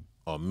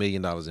or $1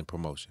 million in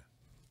promotion.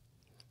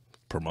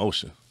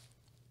 Promotion.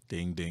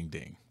 Ding, ding,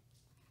 ding.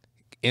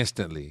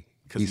 Instantly.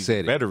 Because He he's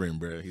said a veteran,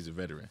 bro. He's a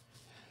veteran.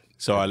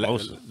 So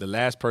the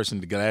last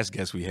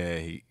guest we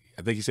had,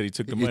 I think he said he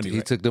took the money. He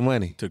right? took the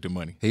money. Took the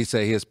money. He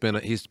said he spent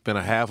a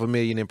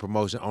 $500,000 in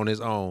promotion on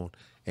his own,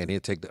 and he'll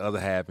take the other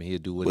half and he'll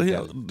do what he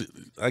does.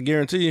 I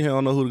guarantee you he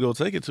don't know who to go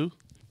take it to.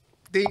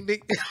 Ding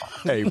ding.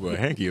 Hey, boy,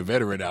 Hanky a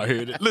veteran out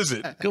here.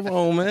 Listen, Come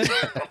on, man.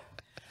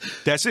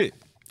 that's it.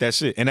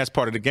 That's it. And that's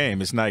part of the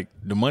game. It's like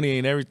the money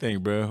ain't everything,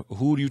 bro.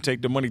 Who do you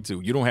take the money to?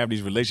 You don't have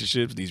these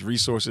relationships, these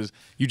resources.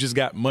 You just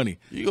got money.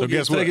 You gonna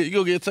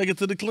get taken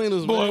to the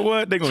cleaners, Boy, man.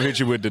 what? They're going to hit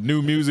you with the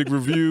new music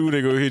review.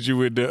 They're going to hit you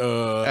with the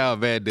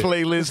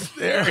playlist.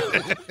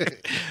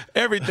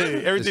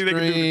 everything. Everything they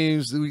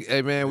can do.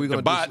 Hey, man, we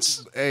gonna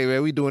bots. Hey,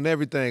 man, we doing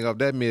everything off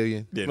that $1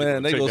 million. Yeah,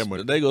 Man,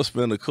 they go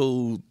spend a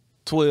cool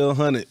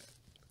 $1,200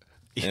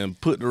 and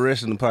put the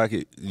rest in the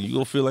pocket. You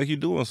gonna feel like you're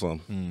doing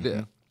something.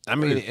 Yeah. I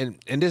mean,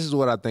 and this is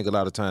what I think a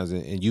lot of times,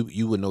 and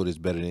you would know this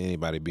better than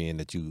anybody, being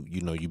that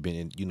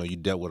you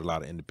dealt with a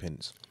lot of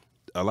independents.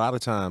 A lot of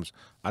times,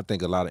 I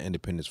think a lot of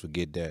independents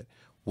forget that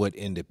what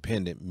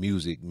independent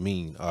music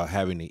mean, or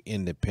having an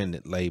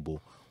independent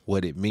label,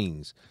 what it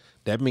means.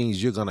 That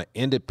means you're gonna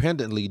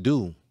independently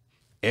do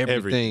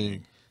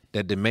everything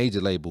that the major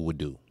label would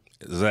do.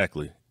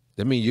 Exactly.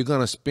 That means you're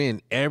gonna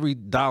spend every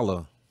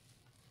dollar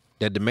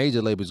that the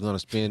major label is gonna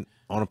spend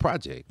on a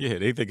project. Yeah,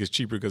 they think it's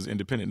cheaper because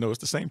independent. No, it's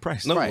the same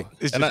price. No, Right.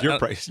 It's just your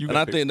price. And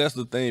I think that's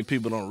the thing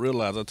people don't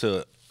realize. I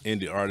tell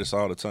indie artists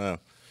all the time,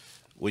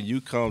 when you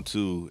come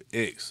to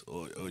X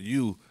or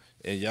you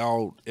and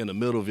y'all in the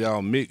middle of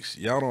y'all mix,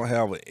 y'all don't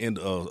have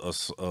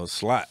a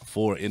slot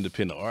for an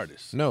independent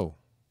artist. No.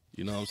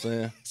 You know what I'm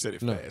saying? Said it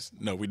fast.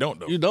 No, we don't,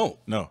 though. You don't.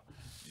 No.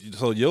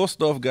 So your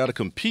stuff got to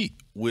compete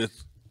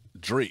with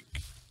Drake,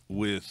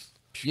 with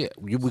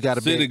we got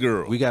to City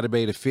Girl. We got to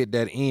be able to fit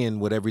that in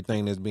with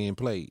everything that's being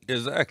played.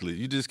 Exactly.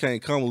 You just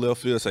can't come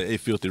left field and say, "Hey,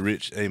 Filthy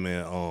Rich, hey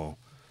man, I'm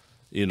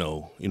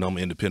an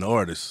independent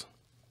artist."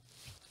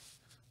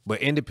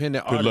 But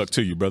independent Good artists, luck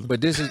to you, brother.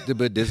 But this is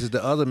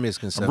the other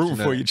misconception. I'm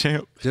rooting for you,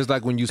 champ. Just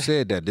like when you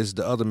said that, this is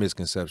the other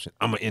misconception.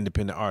 I'm an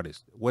independent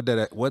artist. What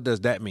does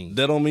that mean?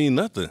 That don't mean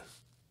nothing.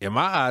 In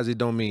my eyes, it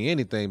don't mean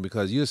anything,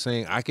 because you're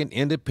saying I can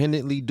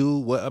independently do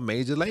what a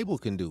major label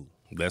can do.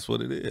 That's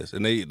what it is.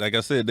 And they, like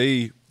I said,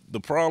 the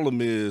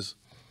problem is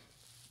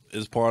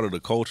part of the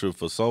culture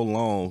for so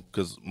long,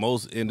 because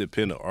most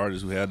independent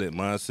artists who have that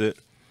mindset,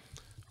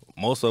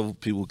 most of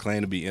people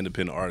claim to be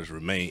independent artists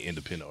remain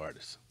independent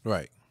artists.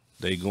 Right.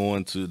 They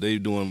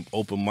doing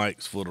open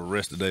mics for the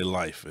rest of their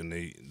life,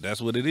 and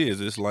that's what it is.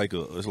 It's like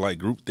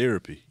group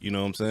therapy. You know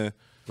what I'm saying?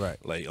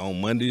 Right. Like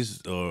on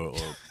Mondays or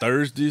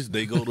Thursdays,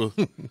 they go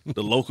to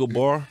the local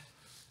bar,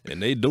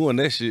 and they doing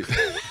that shit.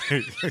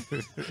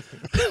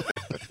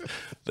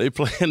 They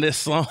playing that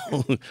song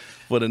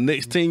for the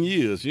next 10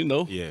 years, you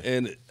know? Yeah.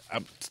 And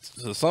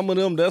so some of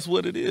them, that's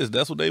what it is.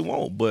 That's what they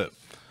want. But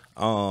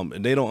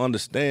and they don't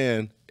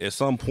understand, at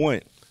some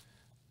point,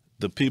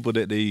 the people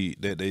that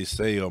they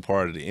say are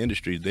part of the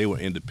industry, they were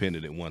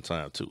independent at one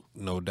time too.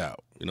 No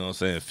doubt. You know what I'm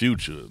saying?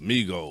 Future,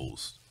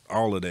 Migos,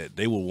 all of that.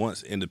 They were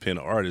once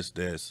independent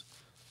artists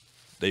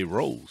they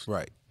rose.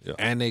 Right. Yeah.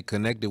 And they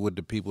connected with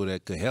the people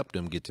that could help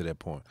them get to that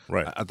point.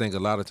 Right. I think a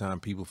lot of time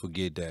people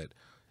forget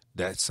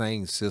that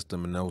same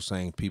system and those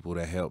same people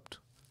that helped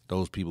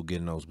those people get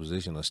in those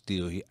positions are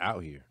still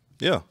out here.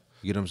 Yeah.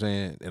 You know what I'm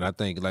saying? And I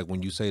think, like,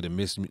 when you say the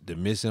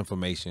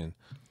misinformation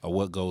of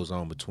what goes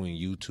on between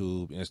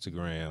YouTube,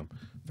 Instagram,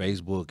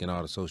 Facebook, and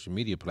all the social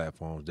media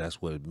platforms, that's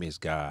what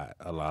misguide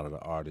a lot of the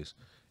artists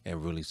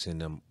and really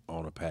send them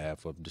on a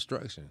path of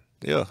destruction.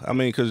 Yeah. I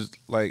mean, because,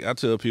 like, I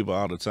tell people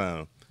all the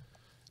time,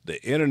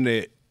 the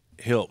internet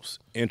helps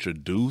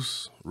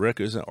introduce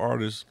records and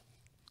artists,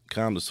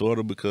 kind of, sort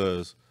of,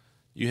 because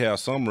you have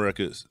some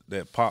records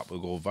that pop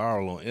or go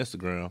viral on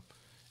Instagram,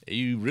 and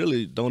you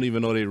really don't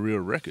even know they're real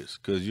records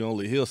because you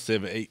only hear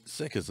 7-8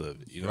 seconds of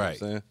it. You know what I'm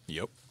saying?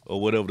 Yep. Or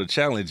whatever the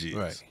challenge is.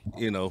 Right.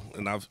 You know,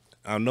 and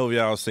I know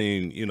y'all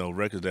seen,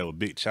 records that were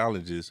big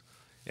challenges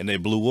and they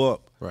blew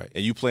up. Right.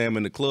 And you play them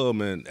in the club,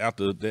 and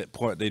after that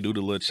point they do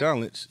the little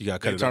challenge. You gotta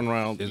cut they it turn off.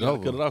 around, It's you gotta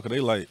over. cut it off because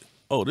they like,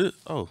 I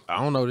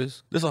don't know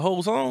this. this a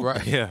whole song?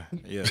 Right. Yeah.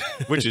 Yeah.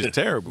 Which is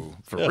terrible,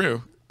 for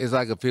real. It's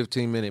like a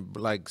 15-minute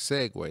like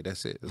segue.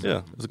 That's it. It's Yeah.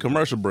 like, It's a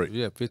commercial break.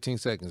 yeah, 15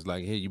 seconds.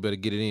 Like, here, you better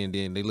get it in.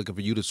 Then they looking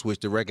for you to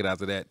switch the record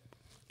after that.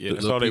 Yeah,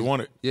 that's all they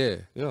wanted. Yeah.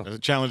 Yeah. That's a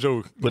challenge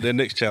over. Put that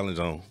next challenge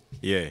on.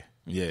 Yeah,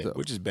 yeah,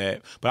 which is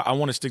bad. But I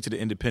want to stick to the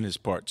independence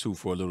part too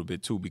for a little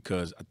bit too,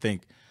 because I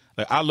think,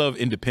 Like, I love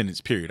independence,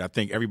 period. I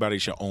think everybody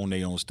should own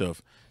their own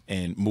stuff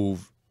and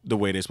move the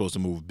way they're supposed to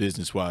move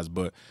business-wise.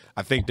 But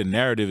I think the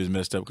narrative is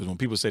messed up because when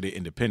people say they're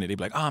independent, they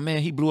be like, oh,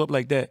 man, he blew up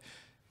like that.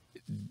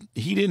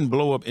 He didn't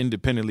blow up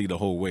independently the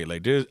whole way.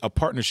 Like, there's a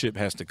partnership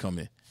has to come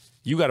in.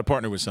 You got to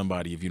partner with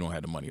somebody if you don't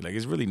have the money. Like,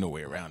 there's really no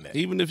way around that.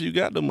 Even if you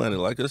got the money,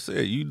 like I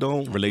said, you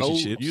don't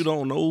Relationships. You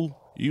don't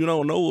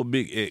know a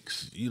Big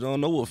X. You don't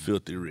know a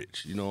Filthy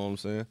Rich. You know what I'm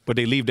saying? But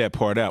they leave that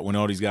part out when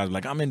all these guys are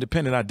like, I'm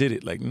independent, I did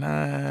it. Like,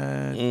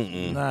 nah,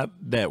 not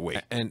that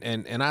way.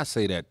 And I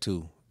say that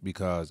too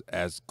because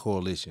as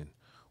Coalition,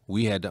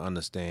 we had to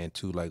understand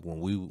too. Like when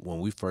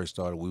we first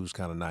started, we was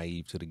kind of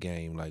naive to the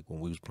game. Like when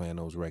we was playing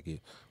those records,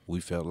 we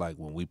felt like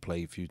when we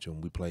played Future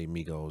and we played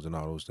Migos and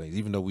all those things,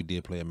 even though we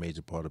did play a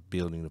major part of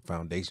building the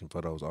foundation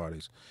for those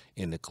artists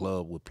in the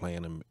club, with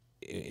playing them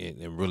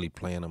and really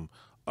playing them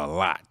a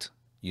lot.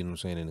 You know what I'm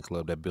saying? In the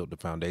club, that built the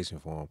foundation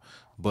for them.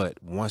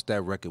 But once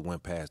that record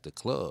went past the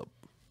club,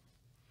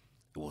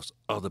 it was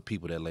other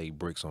people that laid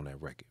bricks on that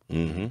record.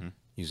 Mm-hmm.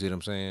 You see what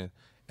I'm saying?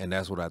 And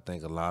that's what I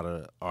think a lot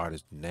of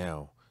artists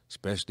now,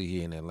 especially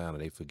here in Atlanta,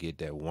 they forget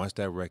that once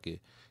that record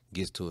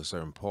gets to a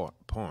certain point,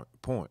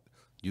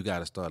 you got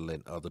to start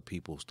letting other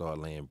people start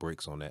laying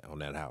bricks on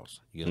that house.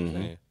 You know what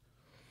I'm saying?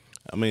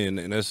 I mean,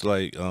 and that's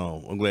like,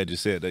 I'm glad you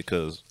said that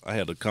because I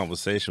had a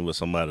conversation with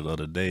somebody the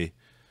other day.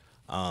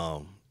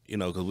 You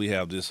know, because we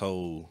have this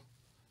whole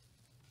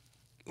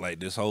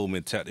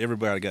mentality.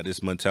 Everybody got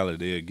this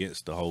mentality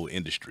against the whole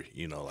industry.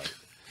 You know, like,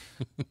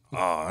 oh,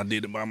 I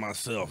did it by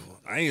myself.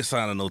 I ain't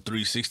signing no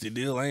 360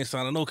 deal. I ain't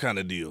signing no kind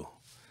of deal.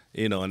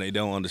 You know, and they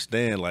don't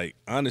understand. Like,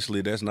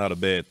 honestly, that's not a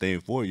bad thing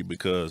for you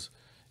because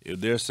if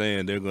they're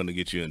saying they're going to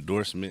get you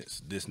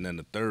endorsements, this and then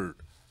the third,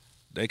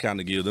 they kind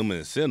of give them an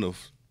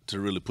incentive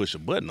to really push a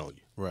button on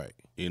you. Right.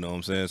 You know what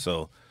I'm saying?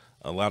 So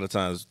a lot of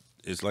times,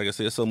 it's like I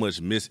said, so much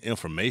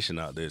misinformation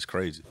out there. It's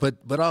crazy.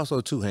 But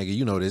also too, Hanky,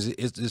 you know,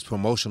 it's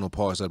promotional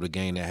parts of the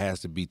game that has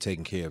to be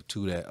taken care of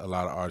too. That a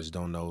lot of artists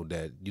don't know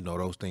that, you know,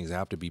 those things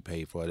have to be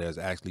paid for. There's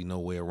actually no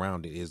way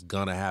around it. It's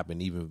gonna happen.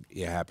 Even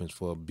it happens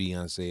for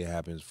Beyonce. It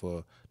happens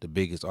for the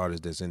biggest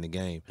artist that's in the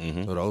game.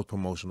 So those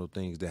promotional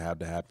things that have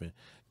to happen,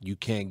 you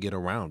can't get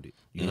around it.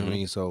 You know what I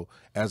mean? So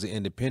as an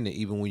independent,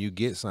 even when you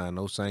get signed,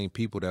 those same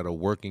people that are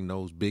working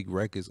those big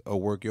records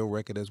will work your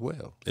record as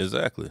well.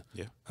 Exactly.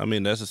 Yeah. I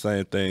mean, that's the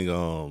same thing,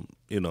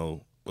 you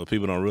know, but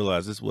people don't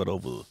realize this,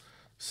 over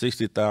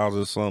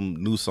 60,000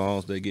 some new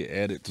songs they get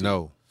added to?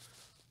 No.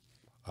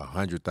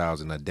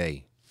 100,000 a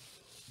day.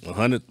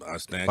 100, I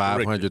stand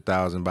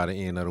 500,000 by the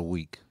end of the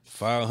week.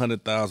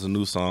 500,000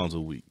 new songs a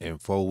week. In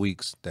 4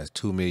 weeks, that's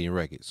 2 million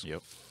records.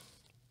 Yep.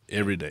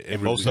 Every day.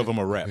 And most of them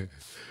are rap.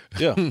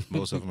 Yeah.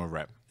 Most of them are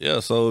rap. Yeah,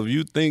 so if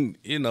you think,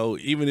 you know,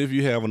 even if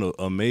you have an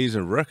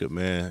amazing record,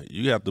 man,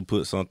 you have to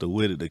put something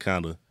with it to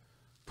kind of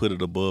put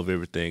it above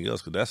everything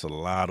else because that's a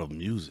lot of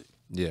music.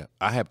 Yeah,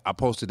 I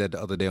posted that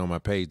the other day on my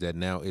page that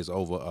now is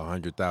over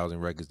 100,000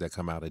 records that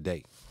come out a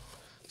day.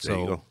 There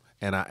you go.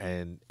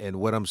 And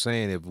what I'm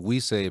saying,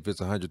 if it's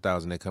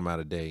 100,000 that come out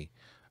a day,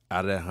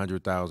 out of that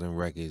 100,000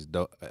 records,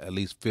 at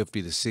least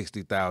 50 to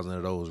 60,000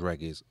 of those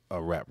records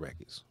are rap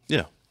records.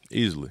 Yeah,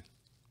 easily.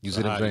 You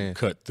see what I'm saying?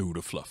 Cut through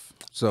the fluff.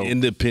 So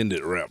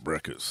Independent rap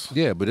records.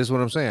 yeah, but this is what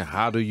I'm saying.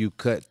 How do you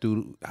cut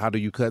through?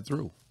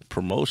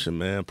 Promotion,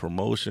 man.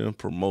 Promotion,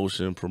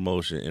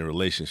 and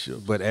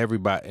relationships. But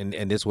everybody,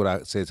 and this is what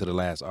I said to the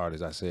last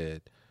artist. I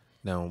said,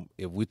 now,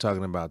 if we're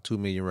talking about 2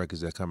 million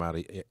records that come out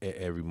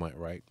every month,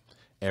 right?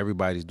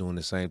 Everybody's doing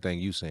the same thing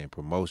you saying,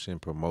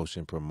 promotion.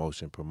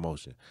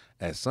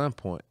 At some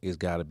point, it's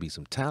got to be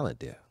some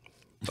talent there.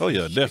 Oh,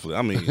 yeah, definitely.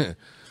 I mean,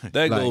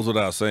 that goes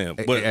without saying.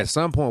 But at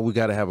some point, we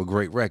got to have a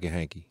great record,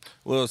 Hanky.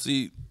 Well,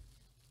 see,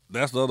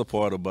 that's the other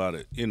part about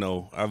it. You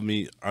know, I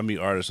meet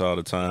artists all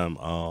the time,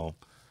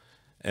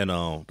 and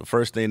the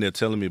first thing they're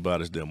telling me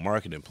about is their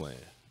marketing plan.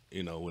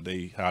 You know,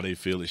 how they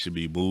feel it should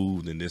be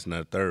moved and this and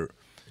that third.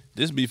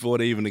 This before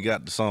they even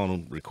got the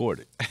song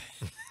recorded.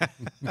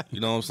 You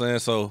know what I'm saying?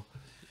 So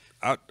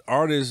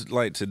artists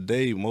like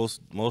today, most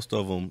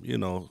of them, you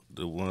know,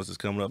 the ones that's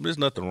coming up, there's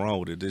nothing wrong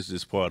with it. This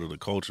is part of the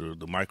culture,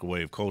 the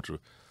microwave culture.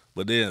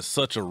 But they're in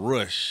such a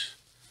rush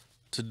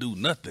to do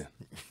nothing.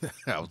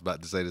 I was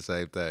about to say the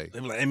same thing. They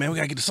be like, hey, man, we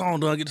got to get the song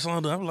done,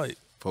 I'm like,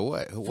 for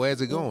what?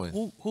 Where's it going?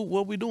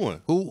 What we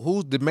doing?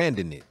 Who's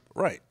demanding it?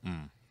 Right.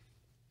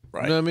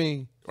 Right. You know what I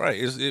mean? Right.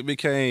 It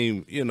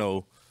became, you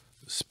know,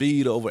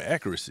 speed over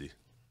accuracy,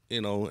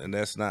 you know, and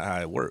that's not how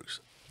it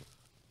works.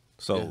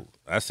 So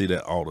I see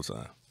that all the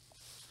time.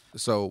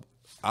 So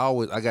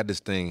I got this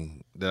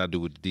thing that I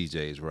do with the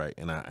DJs, right?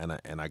 And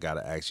I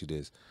gotta ask you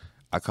this.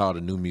 I call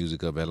the new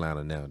music of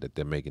Atlanta now that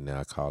they're making now,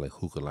 I call it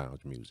hookah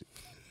lounge music.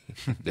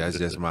 That's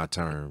just my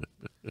term.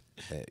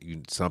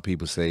 Some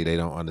people say they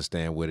don't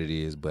understand what it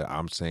is, but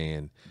I'm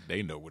saying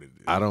they know what it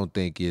is. I don't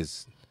think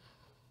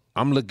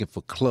I'm looking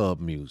for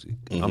club music.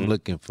 I'm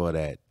looking for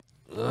that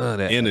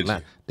energy,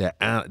 the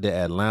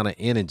Atlanta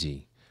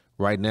energy.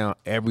 Right now,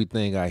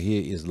 everything I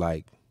hear is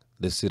like,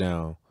 let's sit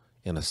down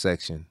in a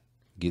section,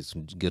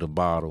 get a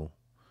bottle,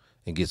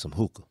 and get some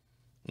hookah.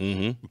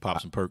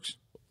 Pop some perks.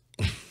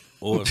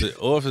 Or if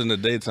it's in the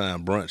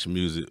daytime, brunch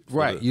music.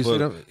 Right, you see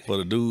them for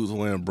the dudes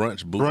wearing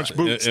brunch boots. Brunch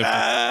boots.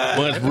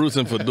 Brunch boots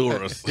and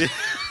fedoras.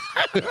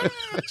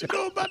 What you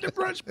know about the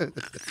brunch?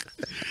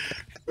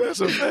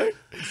 That's a fact.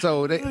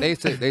 So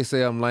they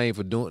say I'm lame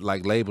for doing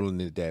like labeling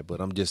it that,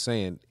 but I'm just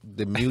saying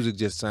the music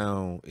just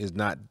is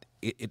not.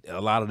 A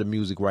lot of the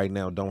music right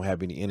now don't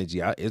have any energy.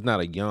 It's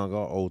not a young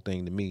or old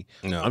thing to me.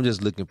 No. I'm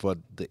just looking for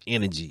the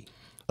energy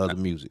of the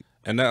music.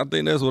 And I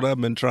think that's what I've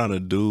been trying to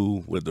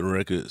do with the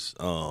records,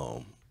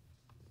 especially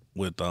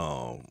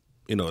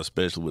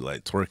with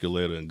like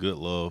Twerkulator and Good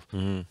Love.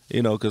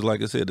 Because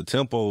like I said, the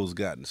tempo's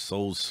gotten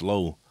so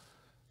slow.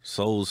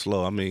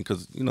 I mean,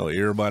 because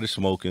everybody's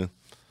smoking.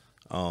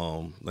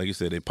 Like you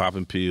said, they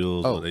popping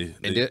pills. Oh, or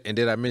and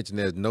did I mention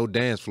there's no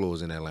dance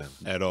floors in Atlanta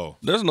At all.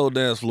 there's no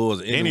dance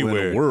floors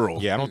anywhere in the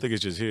world. Yeah, I don't think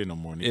it's just here no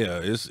more. Yeah,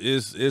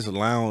 it's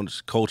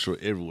lounge culture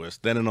everywhere.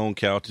 Standing on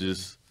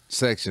couches.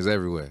 sections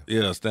everywhere.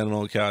 Yeah, standing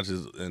on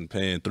couches and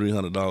paying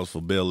 $300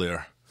 for Bel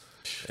Air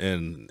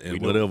and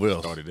whatever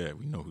else. Started that.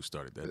 We know who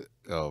started that.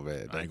 Oh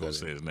man, I ain't gonna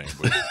say his name,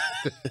 but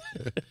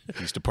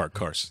he used to park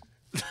cars.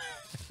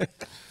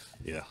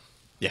 Yeah.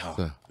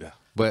 Yeah. Yeah.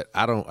 But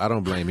I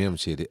don't blame him.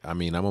 Shit, I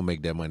mean, I'm gonna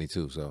make that money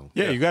too. So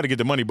Yeah, you got to get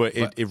the money, but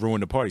it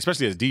ruined the party,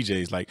 especially as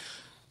DJs. Like,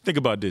 think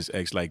about this,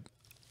 X. Like,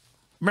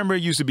 remember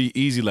it used to be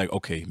easy. Like,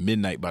 okay,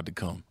 midnight about to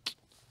come.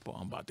 Boy,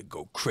 I'm about to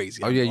go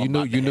crazy. Oh yeah, you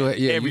knew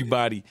yeah,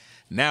 everybody.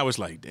 Now it's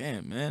like,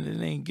 damn, man,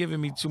 it ain't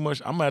giving me too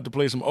much. I'm gonna have to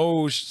play some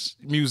old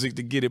music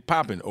to get it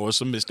popping, or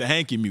some Mr.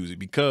 Hanky music,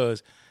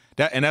 because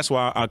that's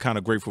why I'm kind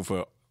of grateful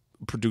for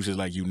producers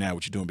like you now,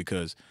 what you're doing,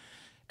 because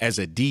as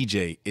a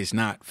DJ, it's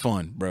not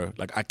fun, bro.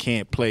 Like, I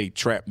can't play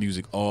trap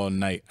music all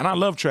night. And I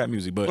love trap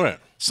music, but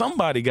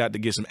somebody got to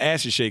get some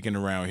asses shaking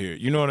around here.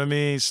 You know what I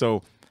mean?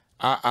 So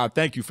I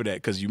thank you for that,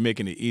 because you're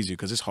making it easier,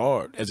 because it's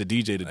hard as a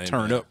DJ to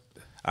turn up.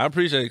 I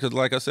appreciate it, because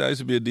like I said, I used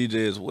to be a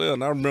DJ as well.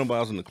 And I remember I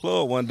was in the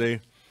club one day,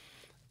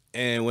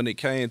 and when it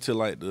came to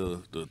like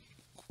the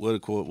whatever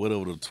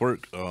the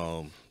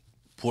twerk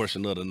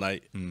portion of the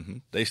night,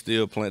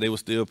 they were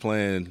still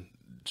playing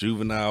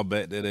Juvenile,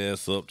 Back That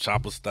Ass Up,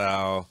 Chopper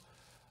Style.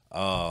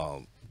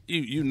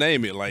 You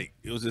name it, like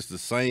it was just the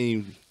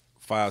same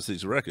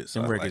 5-6 records.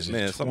 Some records,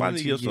 like, man,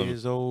 somebody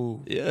years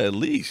old. Yeah, at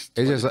least.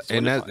 It's just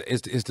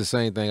it's the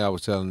same thing I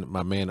was telling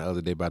my man the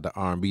other day about the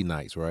R&B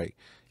nights, right?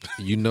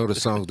 You know the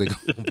songs they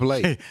gonna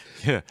play.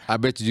 Yeah, I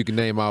bet you can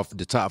name off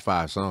the top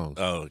 5 songs.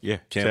 Oh yeah,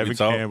 Can't We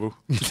Talk? Campbell,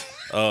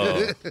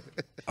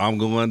 I'm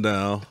Going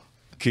Down,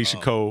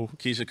 Keisha Cole,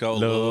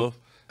 Love.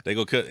 They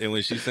go cut, and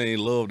when she sing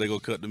Love, they go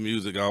cut the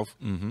music off.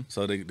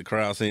 So the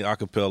crowd sing a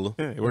cappella.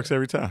 Yeah, it works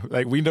every time.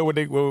 Like, we know what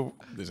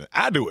listen,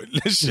 I do it.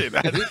 Shit,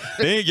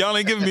 y'all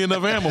ain't giving me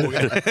enough ammo.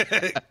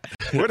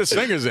 Where the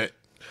singers at?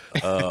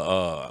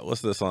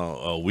 What's that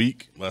song?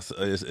 Weak. It's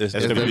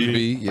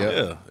SWB,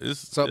 yeah. Yeah.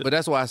 But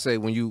that's why I say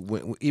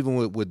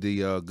even with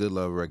the Good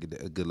Love record,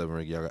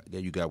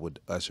 you got with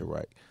Usher,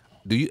 right?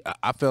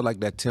 I felt like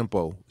that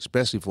tempo,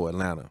 especially for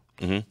Atlanta,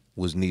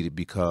 was needed,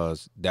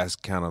 because that's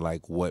kind of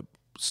like what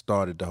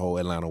started the whole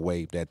Atlanta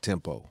wave, that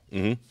tempo.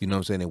 You know what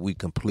I'm saying? And we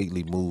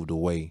completely moved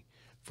away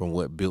from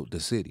what built the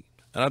city.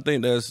 And I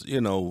think that's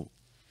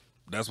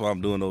why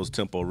I'm doing those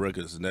tempo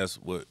records, and that's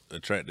what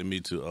attracted me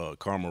to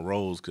Karma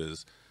Rose,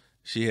 because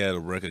she had a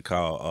record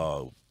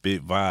called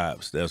Big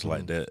Vibes that's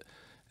like that.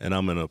 And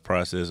I'm in the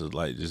process of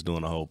like just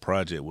doing a whole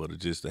project with her,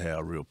 just to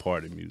have real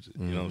party music.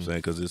 You know what I'm saying?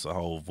 Because it's a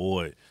whole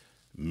void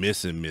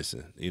missing.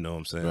 You know what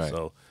I'm saying? Right.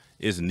 So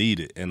it's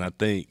needed. And I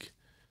think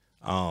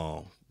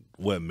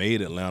what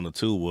made Atlanta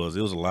too was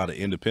it was a lot of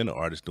independent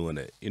artists doing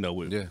that.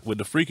 With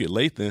the Freaky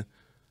Lathan,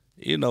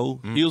 he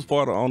was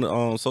part of on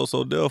the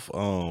So Def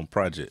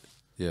project.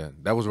 Yeah,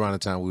 that was around the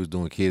time we was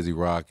doing Kizzy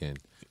Rock and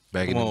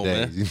back in the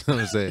days. Man. You know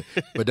what I'm saying?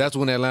 But that's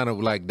when Atlanta,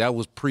 like, that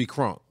was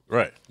pre-Crunk.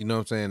 Right. You know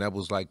what I'm saying? That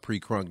was like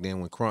pre-Crunk. Then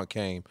when Crunk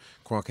came,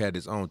 Crunk had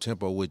his own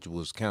tempo, which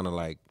was kind of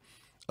like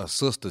a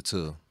sister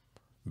to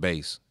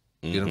bass.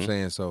 You know what I'm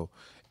saying? So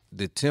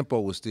the tempo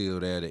was still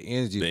there, the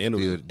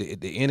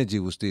energy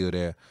was still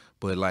there.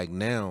 But like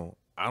now,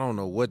 I don't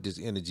know what this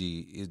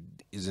energy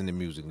is in the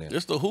music now.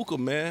 It's the hookah,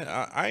 man.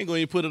 I ain't gonna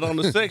even put it on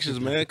the sections,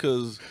 man,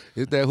 because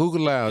it's that hookah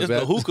lounge. It's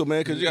the hookah,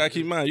 man, because you gotta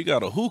keep in mind, you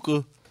got a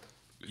hookah.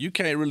 You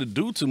can't really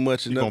do too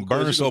much in that. You're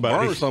gonna burn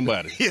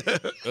somebody.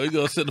 Or you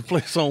gonna set the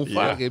place on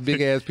fire. Like a big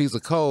ass piece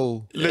of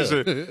coal.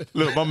 Listen,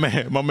 look, my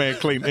man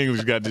Clayton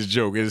English got this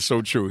joke. It's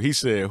so true. He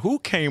said, "Who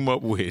came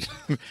up with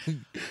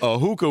a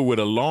hookah with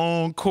a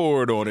long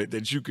cord on it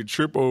that you could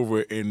trip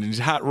over and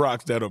hot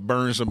rocks that'll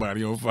burn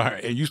somebody on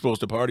fire? And you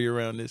supposed to party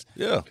around this?"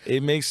 Yeah,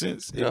 it makes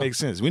sense. It makes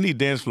sense. We need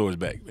dance floors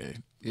back,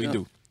 man. We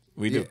do.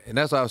 We do. And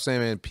that's what I was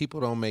saying, man. People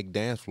don't make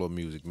dance floor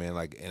music, man.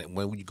 Like, and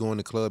when you go in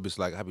the club, it's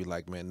like, I be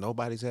like, man,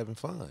 nobody's having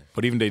fun.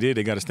 But even they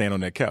got to stand on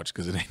that couch,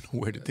 because it ain't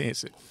nowhere to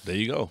dance it. There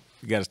you go.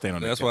 You got to stand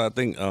on that couch. That's why I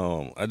think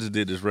I just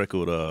did this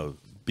record with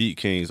Beat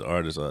King's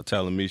artist,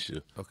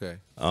 Talamisha. Okay.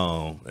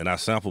 And I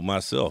sampled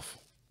myself,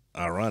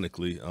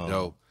 ironically.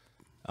 Dope.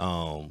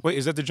 Wait,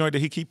 is that the joint that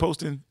he keep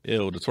posting? Yeah,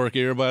 with the twerk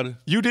everybody.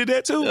 You did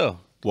that too? Yeah.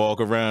 Walk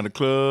around the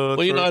club.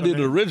 Well, I did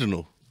the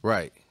original.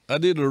 Right. I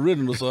did the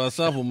original, so I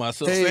sampled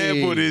myself.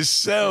 Sampled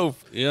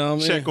himself. You know what I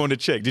mean? Check on the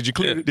check. Did you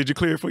clear? Yeah. Did you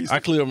clear it for yourself? I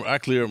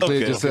cleared them.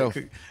 Cleared yourself.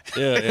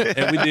 Yeah,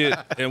 and we did.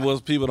 And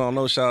what people don't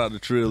know, shout out to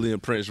Trilly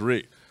and Prince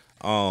Rick.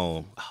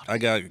 I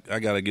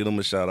gotta give them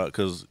a shout out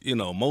because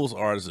most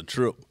artists a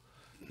trip.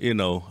 I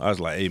was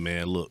like, hey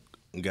man, look,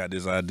 got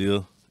this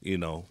idea.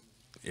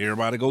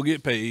 Everybody go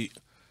get paid,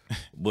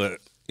 but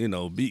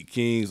Beat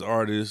King's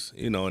artists,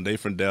 and they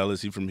from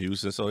Dallas, he from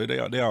Houston, so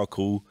they all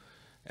cool.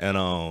 And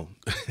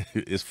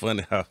it's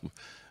funny how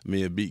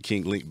me and Beat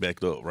King linked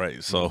back up,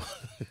 right? So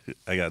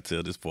I gotta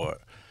tell this part.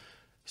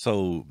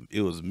 So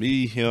it was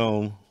me,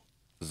 him,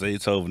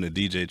 Zaytoven, and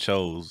DJ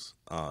Chose.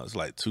 It's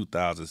like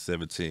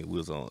 2017. We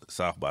was on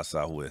South by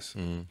Southwest,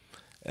 and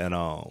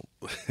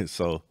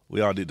so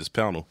we all did this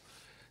panel.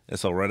 And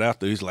so right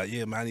after, he's like,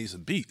 "Yeah, man, I need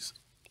some beats."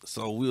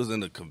 So we was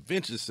in the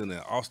convention center in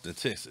Austin,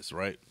 Texas,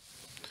 right?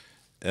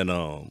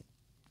 And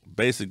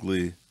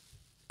basically,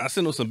 I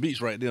sent him some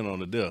beats right then on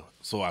the deal.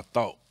 So I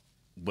thought,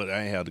 but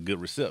I ain't had a good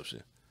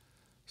reception.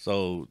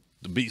 So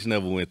the beats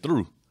never went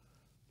through.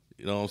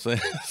 You know what I'm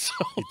saying? So,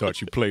 He thought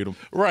you played him.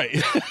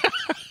 right.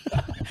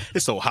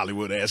 It's so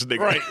Hollywood ass nigga.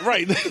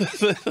 Right.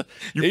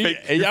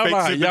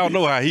 Y'all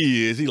know how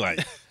he is. He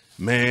like,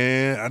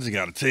 man, I just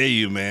gotta tell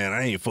you, man,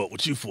 I ain't fuck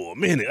with you for a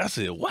minute. I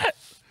said, what?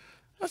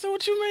 I said,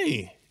 what you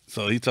mean?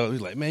 So he's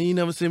like, man, you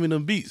never send me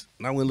them beats.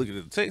 And I went looking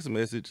at the text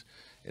message,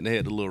 and they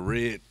had the little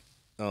red.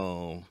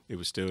 It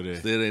was still there.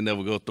 Still they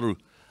never go through.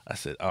 I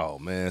said, oh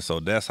man, so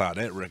that's how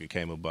that record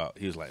came about.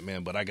 He was like,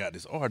 man, but I got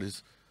this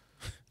artist,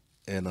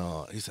 and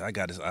he said, I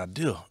got this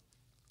idea.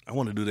 I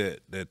want to do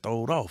that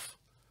throwed off.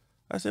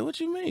 I said, what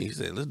you mean? He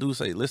said, let's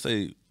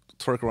say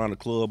twerk around the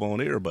club on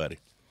everybody.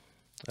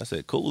 I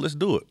said, cool, let's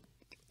do it.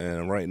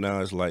 And right now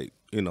it's like,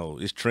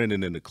 it's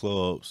trending in the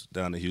clubs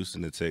down in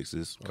Houston and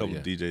Texas. A couple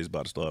of DJs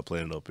about to start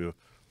playing it up here.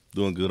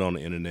 Doing good on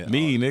the internet.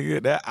 Me,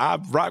 nigga, I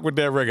rock with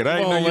that record. I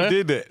didn't know you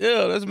did that.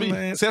 Yeah, that's me.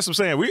 Man, see, that's what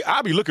I'm saying.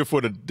 I be looking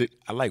for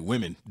I like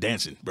women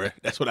dancing, bro.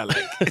 That's what I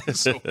like.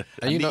 So,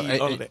 And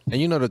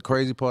the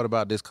crazy part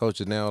about this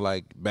culture now,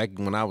 like back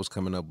when I was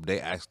coming up,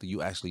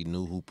 you actually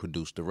knew who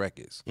produced the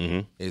records.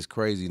 Mm-hmm. It's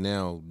crazy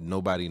now.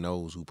 Nobody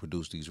knows who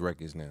produced these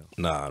records now.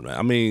 Nah, man.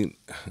 I mean,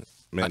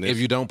 man, if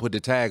you don't put the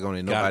tag on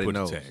it, nobody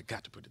knows.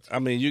 Got to put the tag. I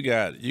mean, you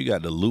got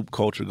the loop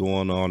culture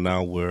going on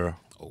now where.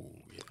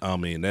 I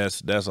mean,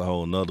 that's a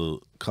whole nother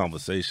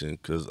conversation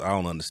because I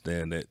don't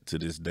understand that to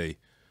this day.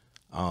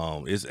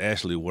 It's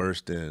actually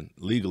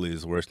legally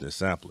it's worse than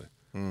sampling.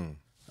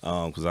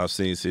 Because I've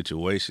seen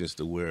situations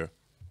to where,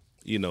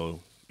 you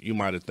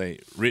might have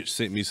think Rich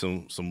sent me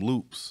some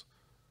loops,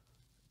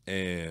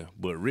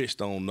 but Rich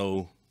don't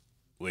know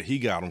where he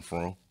got them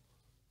from.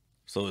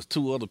 So it's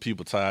two other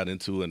people tied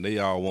into it, and they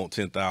all want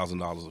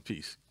 $10,000 a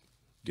piece.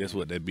 Guess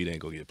what? That beat ain't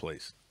gonna get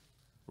placed.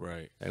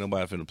 Right. Ain't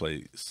nobody finna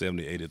play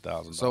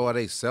 $70,000-$80,000. So are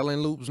they selling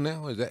loops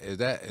now? Is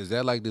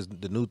that like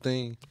the new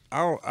thing?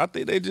 I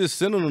think they just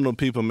sending them to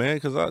people, man.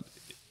 Because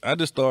I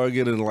just started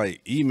getting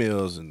like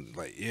emails and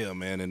like, yeah,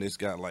 man, and it's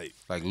got like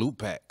loop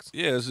packs.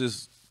 Yeah, it's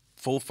just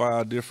 4 or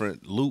 5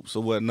 different loops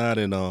or whatnot,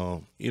 and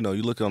you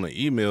look on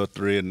the email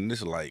thread and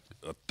it's like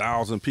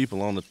 1,000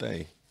 people on the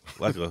thing,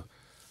 like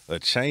a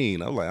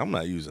chain. I'm like, I'm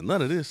not using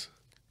none of this.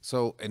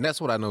 So, and that's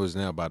what I notice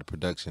now about the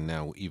production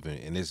now, even,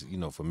 and it's,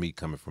 for me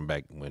coming from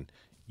back when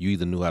you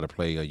either knew how to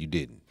play or you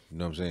didn't. You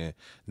know what I'm saying?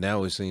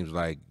 Now it seems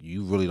like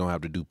you really don't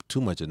have to do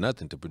too much of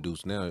nothing to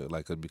produce now,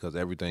 like because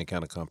everything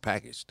kind of come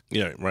packaged.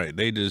 Yeah, right.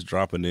 They just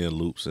dropping in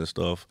loops and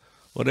stuff.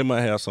 Well, they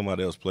might have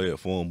somebody else play it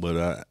for them,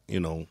 but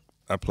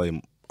I play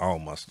all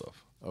my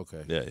stuff.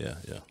 Okay. Yeah.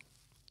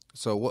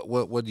 So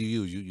what do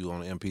you use? You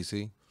on an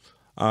MPC?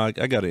 I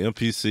got an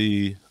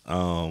MPC.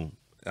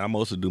 I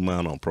mostly do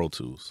mine on Pro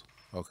Tools.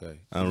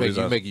 Okay.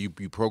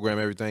 You program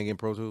everything in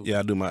Pro Tools?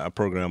 Yeah, I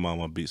program all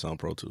my beats on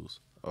Pro Tools.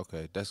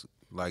 Okay, that's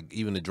like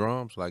even the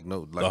drums,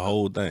 the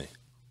whole thing.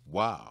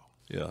 Wow.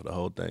 Yeah, the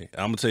whole thing.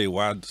 I'm gonna tell you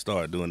why I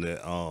started doing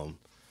that.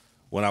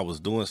 When I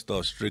was doing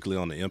stuff strictly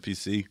on the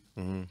MPC,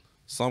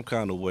 some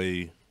kind of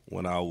way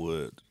when I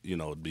would,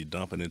 be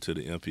dumping into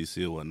the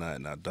MPC or whatnot,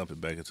 and I dump it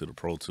back into the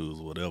Pro Tools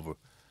or whatever.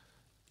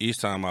 Each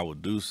time I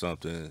would do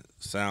something,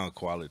 sound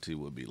quality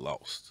would be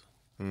lost.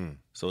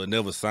 So it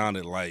never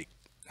sounded like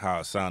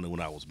how it sounded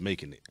when I was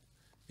making it.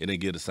 It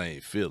didn't get the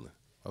same feeling.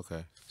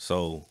 Okay.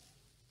 So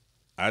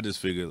I just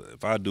figured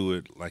if I do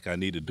it like I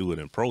need to do it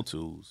in Pro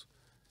Tools,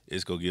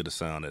 it's gonna get the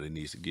sound that it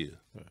needs to give.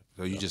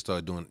 So you just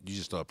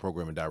start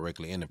programming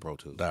directly in the Pro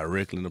Tools.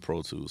 Directly in the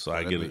Pro Tools, so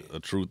I get a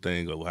true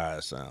thing of how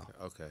it sounds.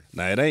 Okay.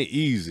 Now it ain't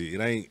easy.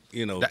 It ain't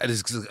That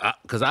is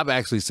because I've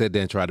actually sat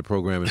there and tried to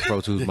program in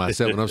Pro Tools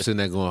myself, and I'm sitting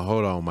there going,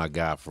 "Hold on, my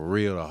God, for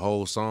real, the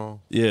whole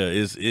song." Yeah,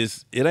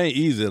 it ain't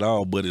easy at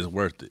all, but it's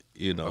worth it.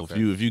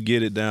 Okay. If you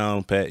get it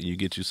down pat, and you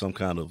get you some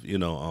kind of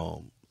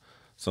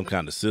some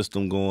kind of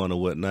system going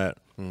or whatnot,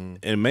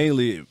 and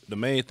mainly the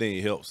main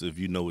thing helps if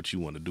you know what you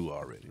want to do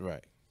already.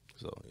 Right.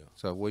 So yeah.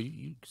 So well,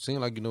 you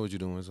seem like you know what you're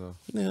doing. So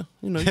yeah,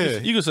 you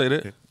can say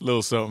that.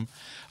 Little something.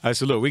 All right,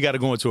 so look, we got to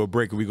go into a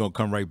break and we're going to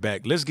come right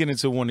back. Let's get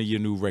into one of your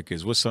new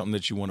records. What's something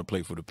that you want to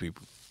play for the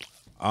people?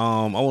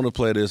 I want to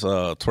play this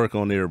 "Twerk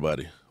on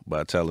Everybody"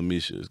 by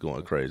Talamisha. It's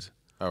going crazy.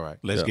 All right.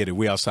 Let's get it.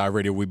 We Outside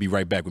Radio. We'll be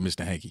right back with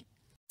Mr. Hanky.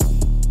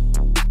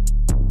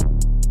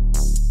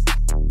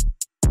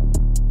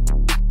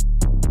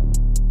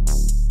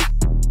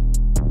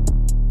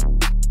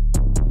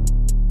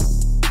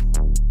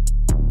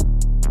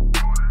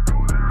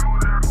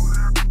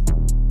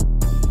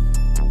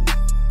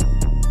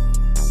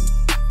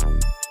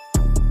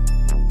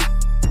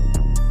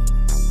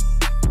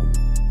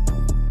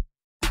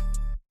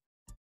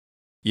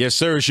 Yes,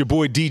 sir. It's your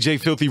boy DJ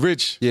Filthy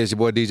Rich. Yeah, it's your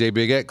boy DJ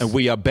Big X. And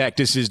we are back.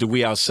 This is the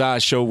We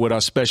Outside show with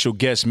our special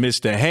guest,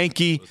 Mr.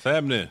 Hanky. What's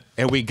happening?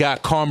 And we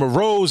got Karma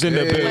Rose in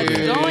the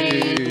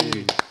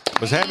building.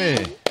 What's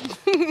happening?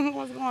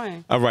 What's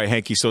going? All right,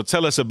 Hanky. So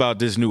tell us about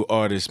this new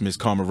artist, Miss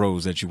Karma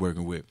Rose, that you're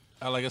working with.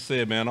 Like I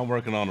said, man, I'm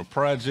working on a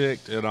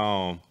project, and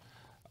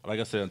like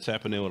I said, I'm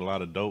tapping in with a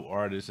lot of dope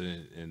artists,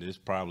 and it's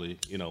probably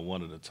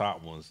one of the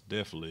top ones,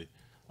 definitely.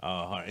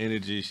 Her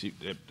energy,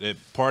 that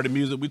party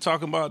music we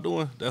talking about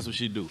doing, that's what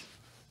she do.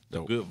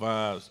 The good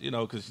vibes,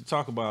 because she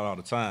talk about it all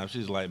the time.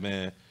 She's like,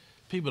 man,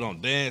 people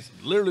don't dance.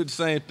 Literally the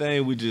same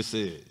thing we just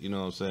said, you know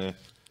what I'm saying?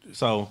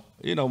 So,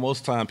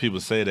 most time people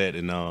say that,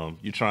 and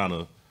you trying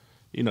to,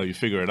 you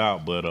figure it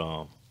out,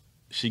 but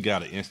she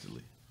got it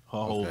instantly. Her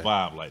whole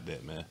vibe like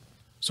that, man.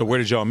 So where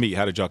did y'all meet?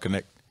 How did y'all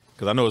connect?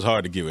 Because I know it's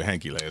hard to get with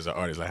Hanky as an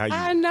artist. Like, how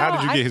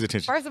did you get his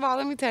attention? First of all,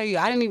 let me tell you,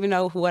 I didn't even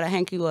know what a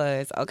hanky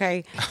was,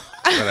 okay?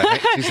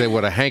 She said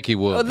what a hanky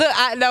was. Look,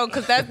 I know,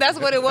 because that's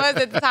what it was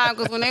at the time.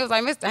 Because when they was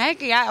like, Mr.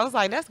 Hanky, I was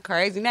like, that's a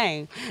crazy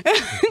name.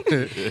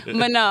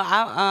 But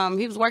no,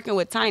 he was working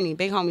with Tiny,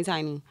 big homie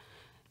Tiny,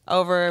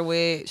 over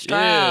with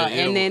Stroud.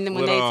 And then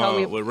when they told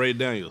me. With Ray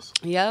Daniels.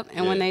 Yep.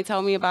 And when they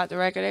told me about the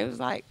record, it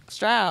was like,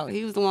 Stroud.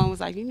 He was the one who was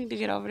like, you need to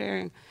get over there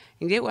and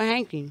get with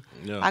Hanky.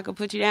 Yeah. I could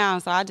put you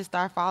down. So I just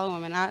started following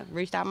him, and I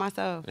reached out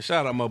myself. And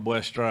shout out my boy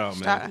Stroud,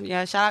 man.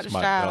 Shout out to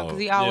Stroud, because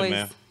he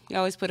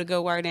always put a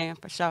good word in,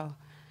 for sure.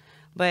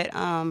 But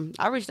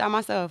I reached out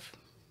myself.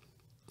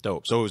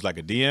 Dope. So it was like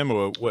a DM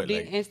or what?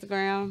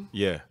 Instagram.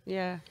 Yeah.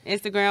 Yeah.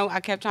 Instagram. I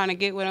kept trying to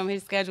get with him.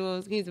 His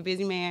schedules, he's a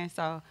busy man.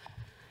 So,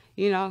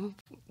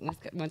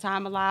 when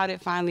time allowed,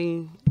 it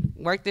finally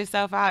worked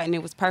itself out. And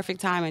it was perfect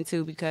timing,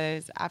 too,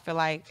 because I feel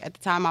like at the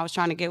time I was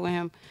trying to get with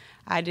him,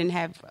 I didn't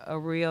have a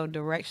real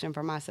direction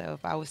for myself.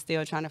 I was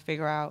still trying to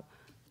figure out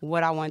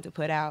what I wanted to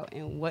put out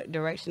and what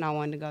direction I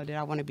wanted to go. Did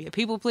I want to be a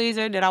people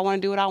pleaser? Did I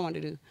want to do what I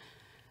wanted to do?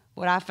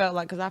 What I felt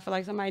like, because I feel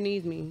like somebody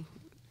needs me.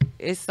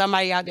 It's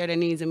somebody out there that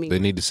needs a me. They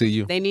need to see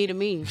you. They need a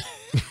me.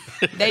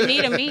 They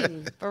need a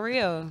me, for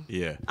real.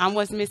 Yeah. I'm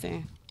what's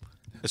missing.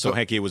 So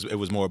Hanky, it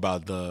was more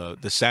about the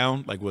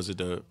sound. Like, was it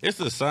the? It's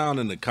the sound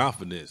and the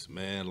confidence,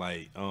 man.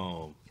 Like,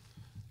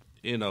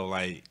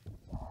 like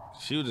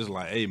she was just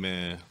like, hey,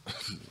 man.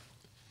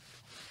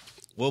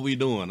 What we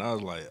doing? I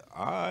was like,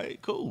 all right,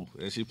 cool.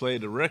 And she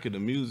played the record, the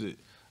music.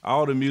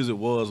 All the music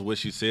was what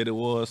she said it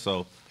was,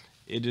 so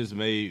it just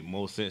made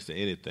more sense than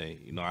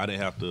anything. I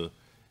didn't have to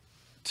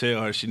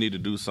tell her she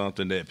needed to do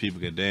something that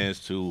people can dance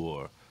to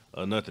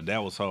or nothing.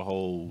 That was her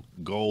whole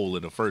goal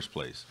in the first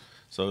place.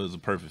 So it was a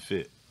perfect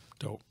fit.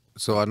 Dope.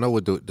 So I know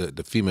with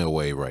the female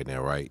wave right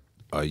now, right?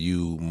 Are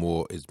you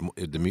more, is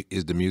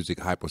the music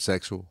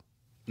hypersexual?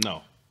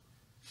 No.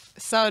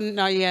 So,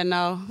 no.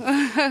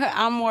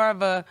 I'm more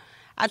of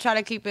I try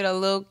to keep it a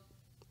little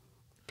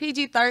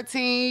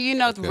PG-13,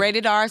 it's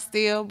rated R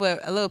still, but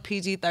a little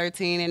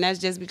PG-13, and that's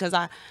just because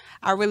I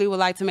really would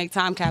like to make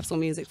time capsule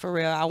music, for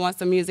real. I want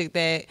some music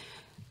that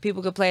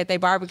people could play at their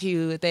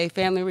barbecue, at their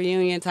family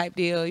reunion type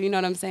deal, you know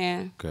what I'm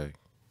saying? Okay.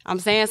 I'm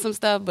saying some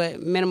stuff,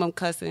 but minimum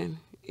cussing,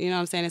 you know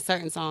what I'm saying, in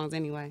certain songs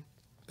anyway.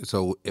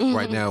 So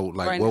right now,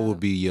 what would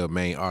be your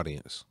main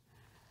audience?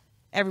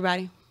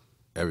 Everybody.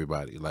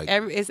 Everybody,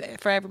 it's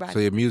for everybody. So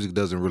your music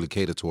doesn't really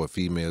cater toward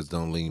females,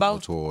 don't lean more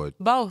toward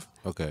both.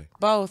 Okay.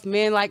 Both.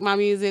 Men like my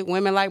music,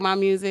 women like my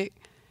music.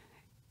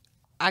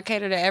 I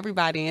cater to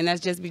everybody, and that's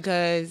just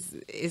because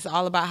it's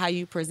all about how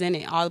you present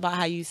it, all about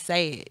how you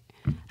say it,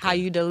 how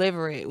you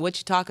deliver it, what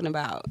you're talking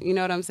about. You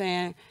know what I'm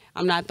saying?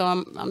 I'm not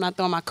throwing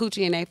my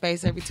coochie in their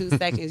face every 2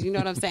 seconds. You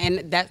know what I'm saying?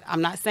 And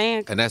I'm not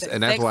saying that's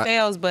sex why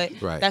sells, but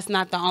right. That's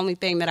not the only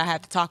thing that I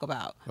have to talk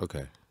about.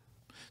 Okay.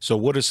 So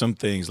what are some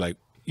things like?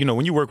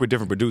 When you work with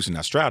different producers,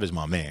 now Stroud is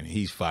my man.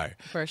 He's fire.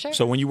 For sure.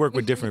 So when you work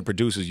with different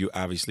producers, you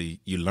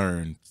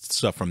learn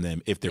stuff from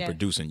them if they're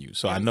producing you.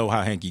 So I know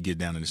how Hanky gets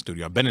down in the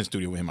studio. I've been in the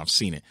studio with him. I've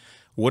seen it.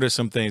 What are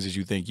some things that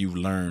you think you've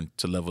learned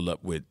to level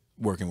up with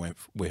working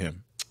with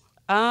him?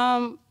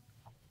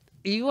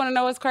 You want to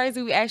know what's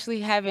crazy? We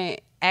actually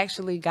haven't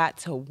got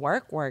to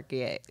work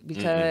yet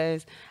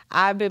because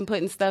I've been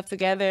putting stuff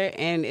together,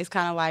 and it's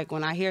kind of like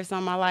when I hear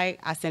something I like,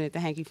 I send it to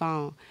Hanky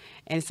phone.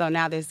 And so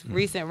now this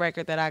recent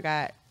record that I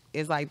got,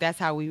 is like that's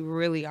how we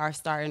really are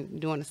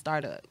doing the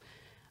startup.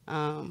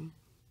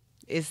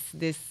 It's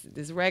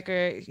this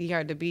record. He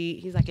heard the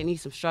beat. He's like, it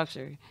needs some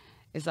structure,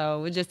 and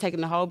so we're just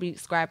taking the whole beat,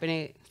 scrapping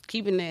it,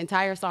 keeping the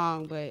entire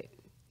song, but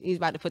he's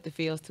about to put the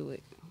feels to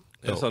it.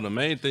 And so the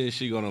main thing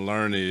she's gonna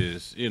learn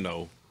is,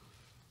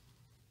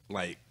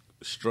 like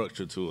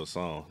structure to a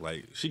song.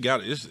 Like she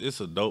got it. It's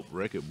a dope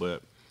record,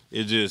 but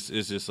it's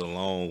just a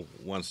long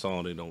one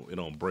song. It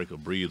don't break or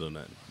breathe or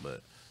nothing.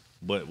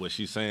 But what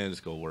she's saying is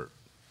gonna work.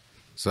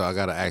 So I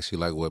gotta ask you,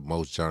 like, what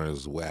most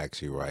journalists will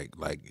ask you, right?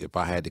 Like, if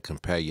I had to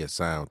compare your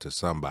sound to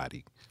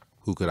somebody,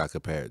 who could I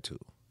compare it to?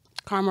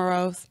 Karma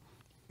Rose.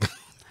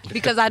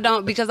 because I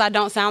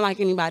don't sound like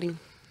anybody.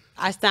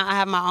 I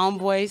have my own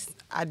voice.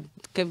 I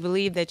could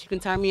believe that you can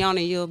turn me on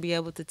and you'll be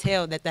able to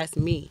tell that that's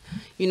me.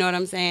 You know what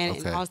I'm saying?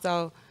 Okay. And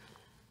also,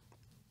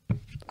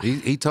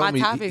 he told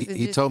my me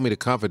he told me the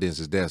confidence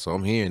is there, so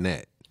I'm hearing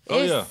that.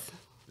 Oh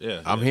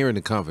yeah. I'm hearing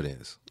the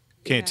confidence.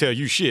 Can't tell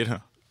you shit, huh?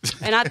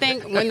 and I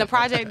think when the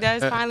project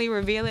does finally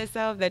reveal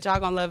itself, that y'all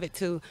gonna love it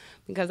too.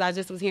 Because I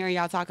just was hearing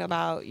y'all talk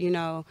about,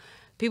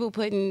 people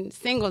putting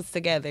singles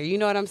together. You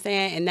know what I'm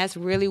saying? And that's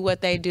really what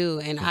they do.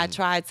 And I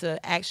tried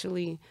to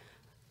actually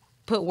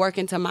put work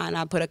into mine.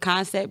 I put a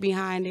concept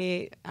behind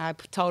it. I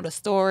told a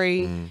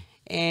story,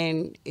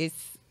 and it's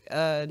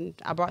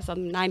I brought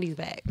some 90s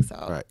back. So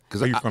Right.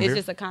 Are you from it's here?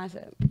 just a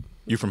concept.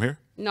 You from here?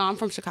 No, I'm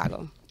from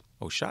Chicago.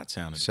 Oh,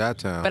 Chi-Town.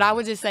 Chi-Town. But I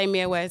would just say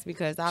Midwest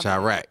because I'm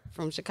Chirac.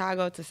 from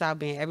Chicago to South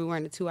Bend, everywhere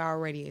in the 2-hour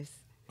radius.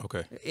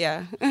 Okay.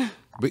 Yeah.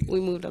 But- we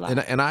moved a lot.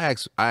 And I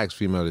ask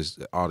females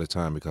this all the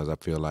time because I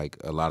feel like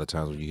a lot of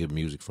times when you hear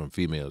music from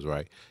females,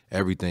 right,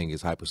 everything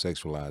is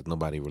hypersexualized.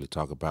 Nobody really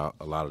talk about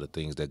a lot of the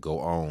things that go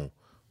on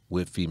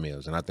with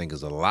females, and I think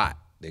there's a lot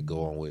that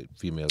go on with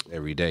females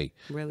every day.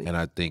 Really? And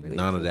I think Really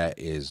none of true. that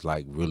is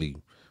like really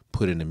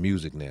put in the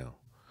music now.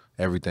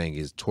 Everything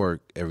is twerk,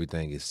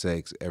 everything is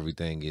sex,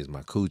 everything is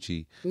my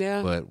coochie.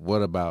 Yeah. But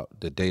what about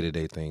the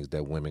day-to-day things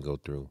that women go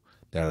through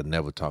that are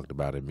never talked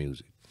about in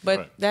music? But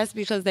Right. that's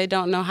because they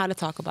don't know how to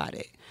talk about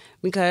it.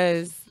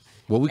 Because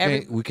Well,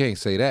 Every- we can't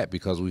say that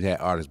because we had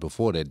artists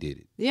before that did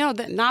it. no,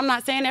 I'm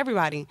not saying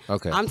everybody.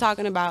 Okay. I'm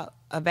talking about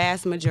a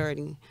vast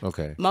majority.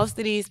 Okay. Most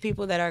of these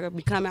people that are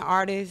becoming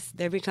artists,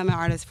 they're becoming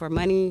artists for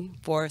money,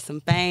 for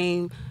some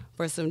fame,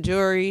 for some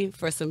jewelry,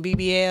 for some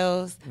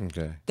BBLs.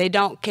 Okay. They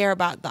don't care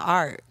about the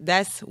art.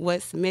 That's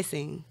what's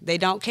missing. They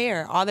don't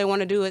care. All they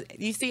want to do is,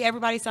 you see,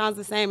 everybody sounds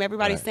the same.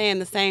 Everybody's Right. saying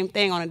the same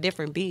thing on a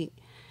different beat.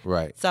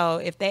 Right. So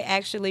if they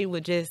actually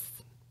would just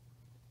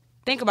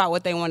think about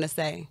what they want to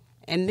say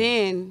and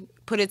then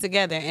put it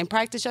together and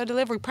practice your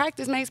delivery,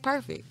 practice makes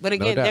perfect. But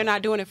again, doubt. they're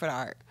not doing it for the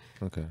art.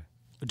 Okay.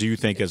 Do you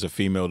think, as a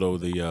female, though,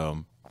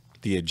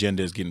 the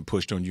agenda is getting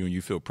pushed on you, and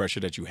you feel pressure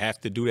that you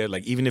have to do that?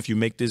 Like, even if you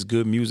make this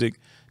good music,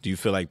 do you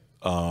feel like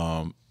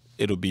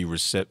it'll be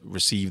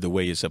received the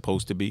way it's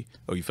supposed to be,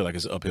 or you feel like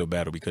it's an uphill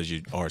battle because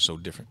you are so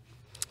different?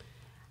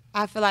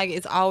 I feel like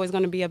it's always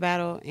going to be a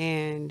battle,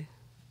 and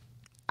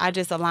I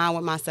just align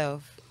with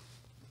myself.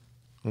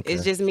 Okay.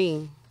 It's just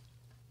me.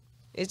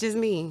 It's just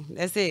me.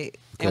 That's it.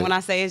 Okay. And when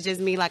I say it's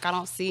just me, like, I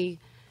don't see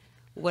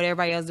what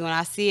everybody else doing.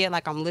 I see it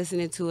like I'm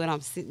listening to it.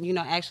 I'm,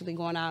 actually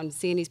going out and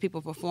seeing these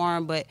people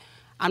perform, but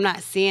I'm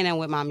not seeing them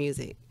with my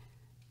music.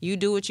 You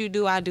do what you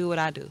do, I do what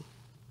I do.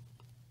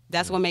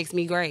 That's what makes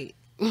me great.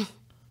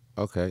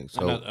 Okay.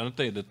 So I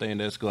think the thing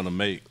that's gonna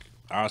make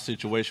our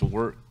situation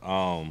work,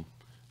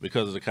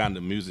 because of the kind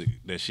of music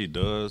that she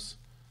does,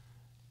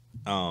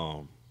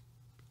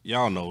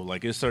 y'all know,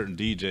 like, it's certain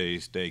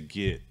DJs that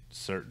get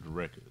certain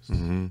records.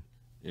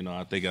 Mm-hmm.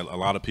 I think a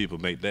lot of people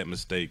make that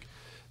mistake.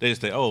 They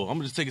just say, "Oh, I'm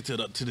gonna just take it to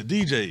the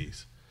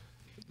DJs."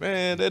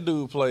 Man, that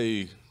dude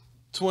played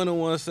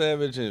 21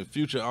 Savage and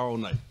Future all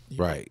night.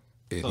 right.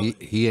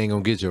 He ain't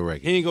gonna get your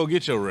record. He ain't gonna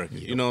get your record.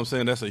 You know what I'm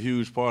saying? That's a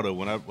huge part of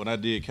when I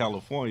did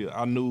California.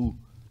 I knew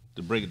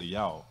to bring it to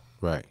y'all.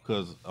 Right.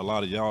 Because a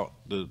lot of y'all,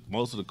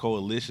 most of the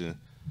coalition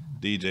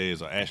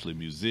DJs are actually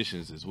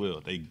musicians as well.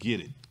 They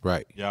get it.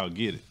 Right. Y'all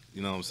get it.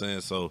 You know what I'm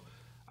saying? So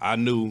I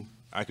knew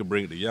I could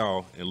bring it to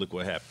y'all, and look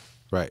what happened.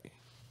 Right.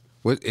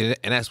 Well, and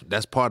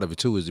that's part of it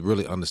too, is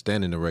really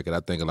understanding the record.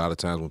 I think a lot of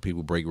times when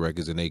people break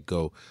records and they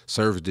go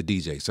service the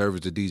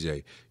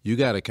DJ, you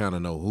got to kind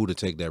of know who to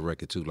take that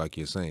record to, like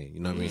you're saying. You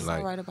know what I mean? so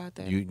Like right about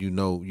that. you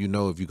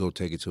know if you go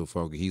take it to a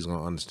funky, he's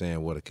gonna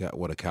understand what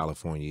a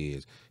California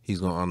is. He's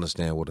gonna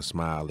understand what a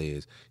smile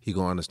is. He's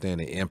gonna understand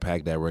the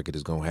impact that record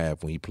is gonna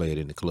have when he play it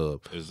in the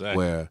club. Exactly.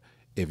 Where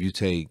if you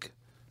take,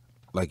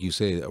 like you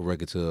said, a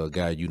record to a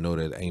guy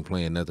that ain't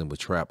playing nothing but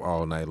trap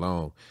all night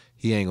long,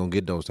 he ain't gonna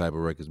get those type of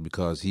records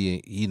because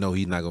he know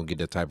he's not gonna get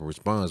that type of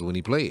response when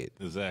he play it.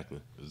 Exactly.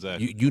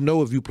 You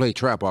know if you play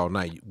trap all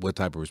night, what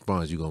type of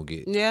response you gonna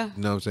get. Yeah.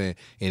 You know what I'm saying?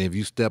 And if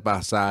you step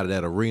outside of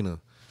that arena,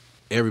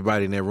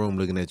 everybody in that room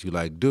looking at you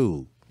like,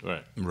 dude,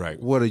 Right.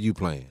 what are you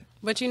playing?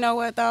 But you know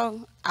what,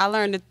 though? I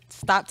learned to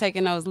stop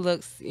taking those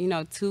looks,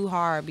 too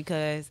hard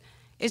because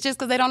it's just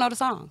because they don't know the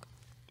song.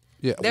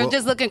 Yeah, They're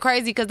just looking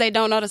crazy because they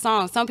don't know the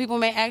song. Some people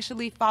may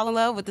actually fall in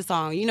love with the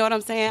song. You know what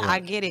I'm saying? I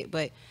get it,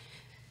 but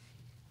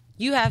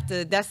you have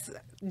to.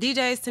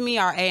 DJs to me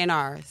are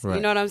A&Rs. Right.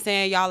 You know what I'm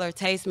saying? Y'all are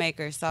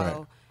tastemakers, so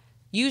Right.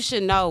 you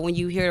should know when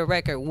you hear the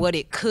record what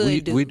it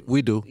could do.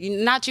 we do.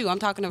 Not you. I'm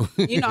talking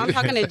to I'm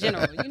talking in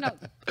general.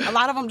 A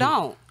lot of them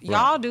don't.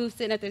 Y'all do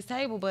sitting at this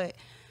table, but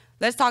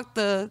let's talk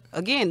the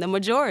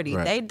majority.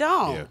 Right. They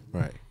don't. Yeah.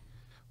 Right.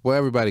 Well,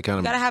 everybody kind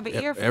of gotta have an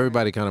ear for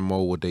everybody kind of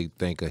mold what they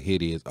think a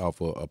hit is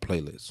off of a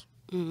playlist.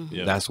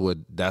 Yeah. That's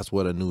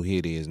what a new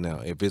hit is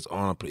now. If it's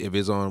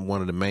on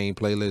one of the main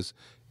playlists,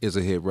 it's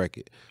a hit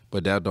record.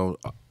 But that don't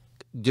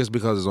just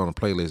because it's on a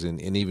playlist,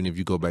 and even if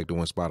you go back to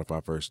when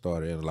Spotify first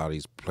started and a lot of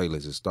these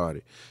playlists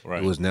started,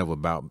 Right. it was never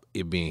about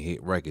it being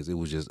hit records. It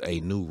was just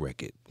a new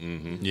record.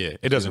 Yeah,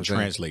 it doesn't what I'm saying?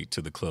 translate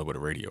to the club or the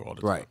radio all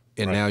the time. Right.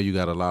 And now you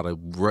got a lot of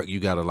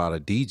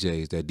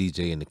DJs that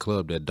DJ in the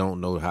club that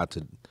don't know how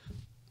to.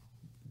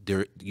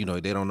 They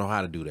don't know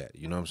how to do that.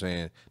 You know what I'm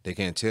saying? They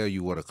can't tell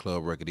you what a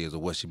club record is or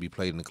what should be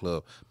played in the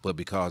club, but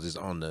because it's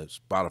on the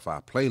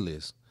Spotify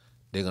playlist,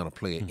 they're gonna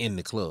play it in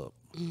the club.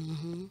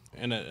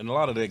 And a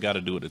lot of that got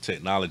to do with the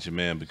technology,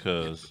 man,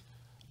 because,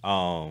 when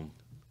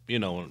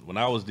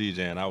I was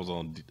DJing, I was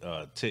on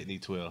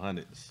Technique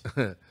 1200s,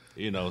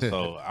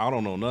 so I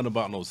don't know nothing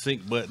about no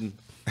sync button.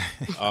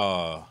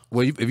 Well,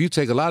 if you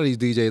take a lot of these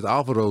DJs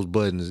off of those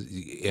buttons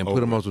and put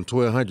them on some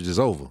 1200s, it's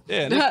over.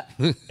 Yeah,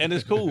 and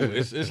it's cool.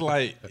 It's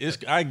like,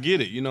 I get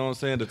it, you know what I'm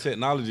saying? The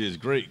technology is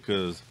great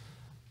because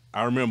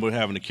I remember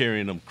having to carry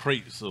in them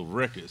crates of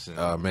records and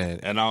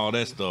all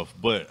that stuff,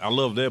 but I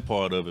love that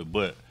part of it,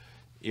 but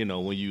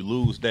when you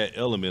lose that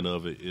element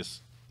of it,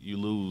 you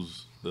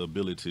lose the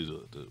ability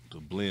to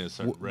blend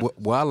certain records.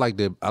 Well, I like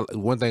that.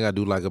 One thing I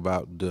do like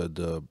about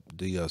the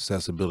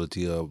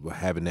accessibility of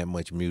having that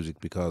much music,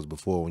 because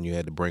before when you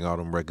had to bring all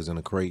them records in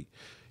a crate,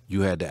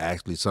 you had to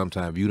actually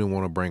sometimes you didn't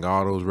want to bring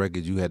all those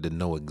records. You had to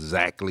know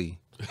exactly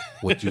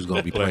what you was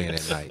gonna be playing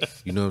at night.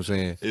 You know what I'm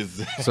saying?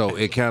 Exactly. So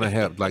it kind of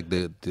helped, like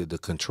the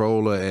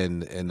controller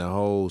and the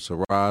whole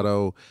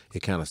Serato.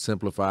 It kind of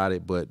simplified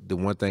it. But the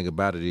one thing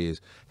about it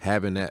is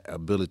having that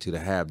ability to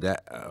have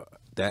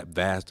that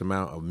vast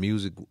amount of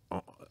music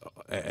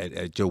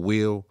at your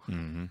will.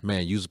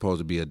 Man, you supposed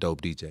to be a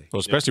dope DJ. Well,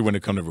 especially when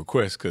it comes to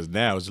requests, because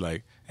now it's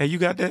like, hey, you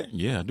got that?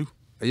 Yeah, I do.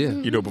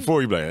 Yeah.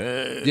 Before you be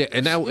like, Yeah,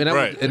 and that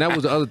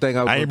was the other thing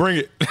I ain't bring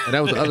it. And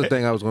that was the other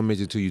thing I was going to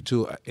mention to you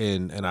too.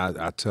 And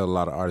I tell a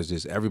lot of artists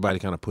this: everybody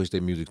kind of push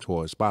their music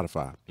towards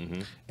Spotify,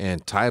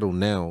 and Tidal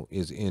now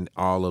is in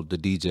all of the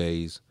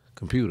DJs'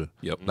 computer.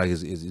 Yep. Like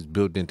it's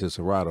built into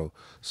Serato.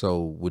 So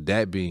with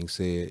that being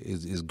said,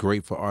 it's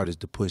great for artists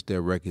to push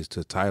their records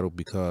to Tidal,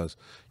 because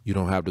you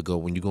don't have to go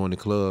when you go in the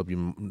club.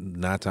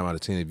 9 times out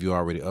of 10, if you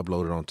already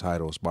uploaded on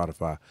Tidal or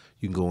Spotify,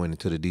 you can go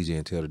into the DJ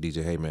and tell the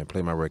DJ, "Hey man,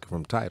 play my record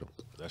from Tidal."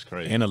 That's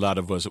crazy. And a lot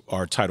of us,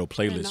 our Tidal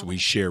playlists, we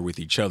share with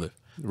each other.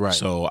 Right.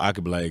 So I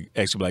could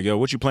actually be like, yo,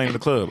 what you playing in the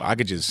club? I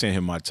could just send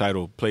him my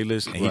Tidal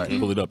playlist and he can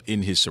pull it up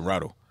in his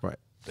Serato. Right.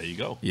 There you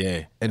go.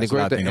 Yeah. And the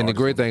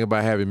great thing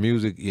about having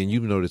music, and you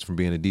know this from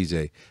being a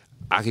DJ,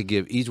 I could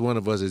give each one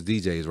of us as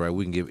DJs, right?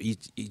 We can give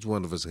each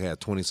one of us have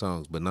 20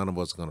 songs, but none of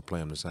us are gonna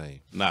play them the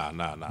same. Nah.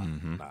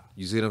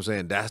 You see what I'm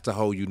saying? That's the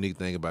whole unique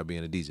thing about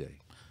being a DJ.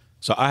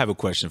 So I have a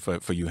question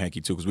for you,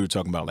 Hanky, too, because we were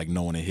talking about like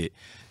knowing a hit.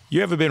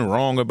 You ever been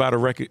wrong about a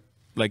record?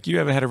 Like you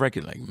ever had a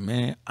record like,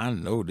 man, I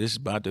know this is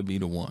about to be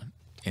the one,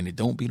 and it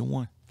don't be the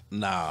one?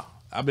 Nah,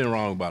 I've been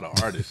wrong about an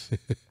artist.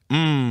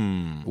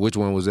 Which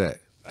one was that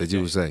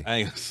you would say? I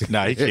ain't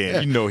Nah, he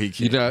can't. You know he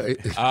can't.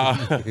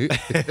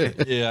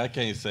 yeah, I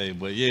can't say,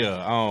 but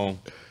yeah,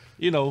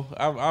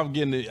 I've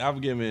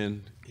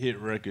given hit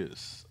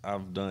records.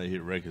 I've done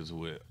hit records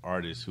with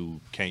artists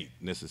who can't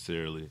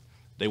necessarily.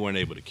 They weren't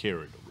able to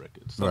carry the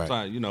record.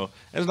 Sometimes,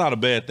 it's not a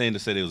bad thing to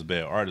say they was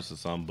bad artists or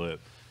something,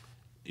 but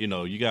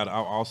you got. I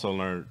also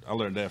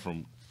learned that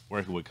from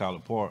working with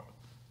College Park.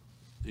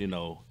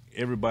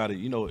 Everybody,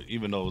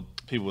 even though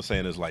people were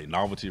saying it's like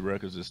novelty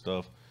records and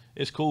stuff,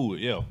 it's cool,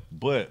 yeah.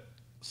 But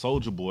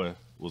Soulja Boy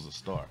was a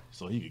star,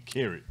 so he could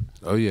carry it.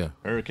 Oh yeah.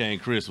 Hurricane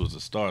Chris was a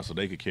star, so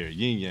they could carry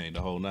Yin Yang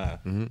the whole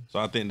nine. So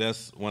I think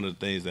that's one of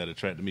the things that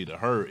attracted me to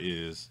her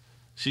is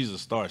she's a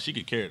star. She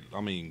could carry it.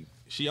 I mean,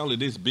 she only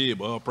this big,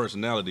 but her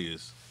personality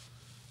is,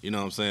 you know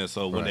what I'm saying?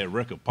 So when that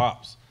record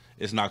pops,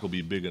 it's not going to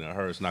be bigger than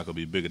her. It's not going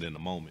to be bigger than the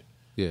moment.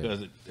 Yeah.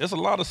 Because there's a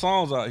lot of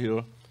songs out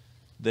here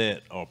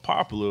that are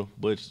popular,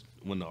 but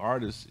when the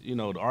artist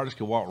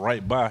can walk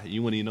right by,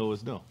 you wouldn't even know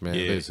it's them. Man,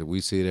 listen,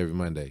 we see it every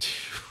Monday.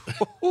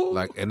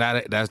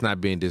 That's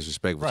not being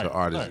disrespectful to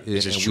artists. Right.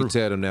 It's just true. We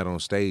tell them that on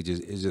stage.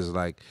 It's just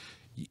like,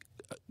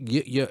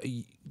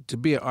 to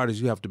be an artist,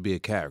 you have to be a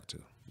character.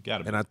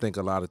 And I think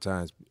a lot of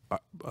times,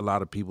 a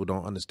lot of people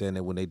don't understand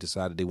that when they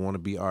decided they want to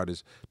be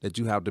artists, that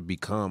you have to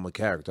become a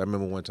character. I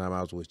remember one time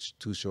I was with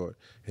Too Short,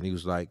 and he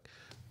was like,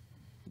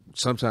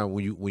 sometimes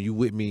when you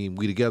with me and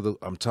we together,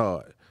 I'm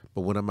Todd,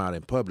 but when I'm out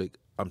in public,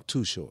 I'm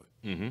Too Short.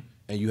 And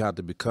you have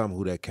to become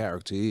who that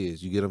character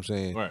is. You get what I'm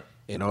saying? Right.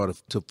 In order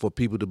for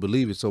people to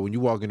believe it. So when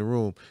you walk in the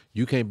room,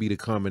 you can't be the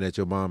Common that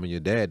your mom and your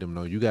dad them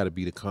know. You got to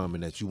be the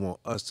Common that you want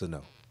us to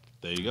know.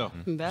 There you go.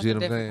 That's See a what I'm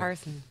different saying?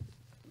 person.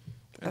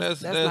 And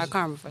That's not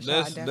karma for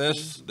sure.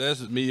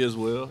 That's me as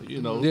well.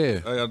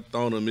 Yeah. I got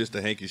thrown in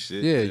Mr. Hanky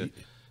shit. Yeah.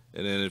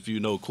 And then if you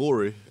know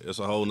Corey, it's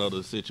a whole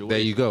nother situation. There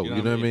you go. You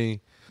know what I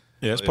mean?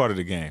 Yeah, it's part of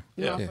the game.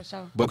 No, for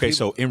sure. But okay,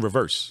 so in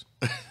reverse.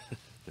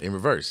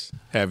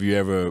 Have you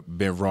ever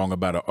been wrong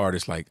about an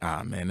artist like,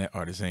 man, that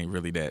artist ain't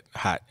really that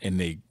hot, and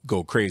they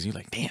go crazy? You're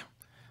like, damn,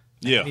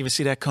 I didn't even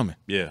see that coming.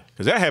 Yeah.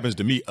 Because that happens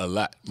to me a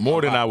lot.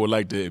 More than I would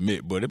like to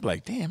admit. But it's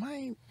like, damn,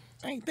 I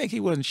ain't think he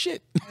wasn't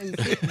shit.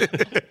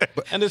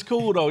 And it's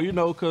cool though, you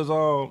know, because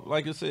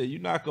like I said,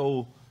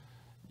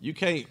 you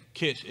can't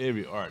catch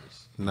every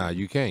artist. Nah,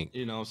 you can't.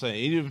 You know what I'm saying?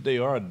 Even if they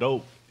are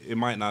dope, it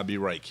might not be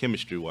right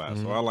chemistry wise.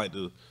 So I like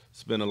to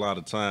spend a lot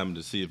of time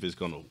to see if it's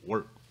gonna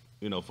work,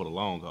 you know, for the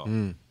long haul.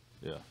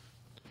 Yeah.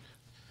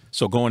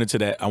 So going into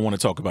that, I want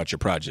to talk about your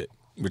project.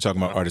 We're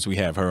talking about artists. We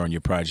have her on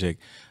your project.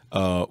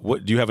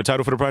 What do you have a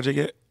title for the project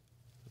yet?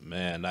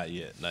 Man, not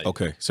yet.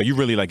 Okay, so you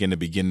really like in the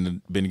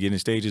beginning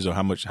stages, or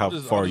how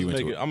far are you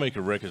into it? I'm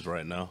making records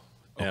right now,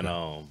 and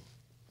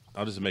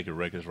I'm just making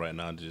records right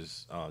now, and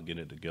just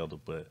getting it together.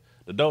 But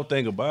the dope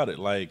thing about it,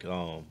 like,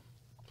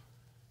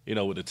 you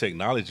know, with the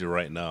technology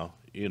right now,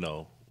 you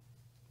know,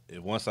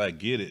 if once I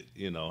get it,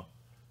 you know,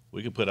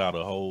 we can put out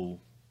a whole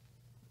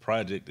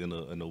project in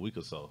a week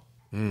or so.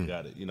 We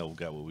got it, you know, we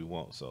got what we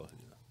want. So,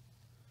 yeah.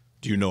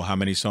 Do you know how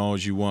many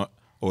songs you want,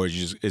 or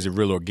is it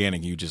real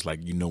organic? You just like,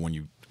 you know, when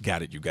you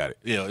got it, you got it.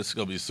 Yeah, it's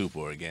gonna be super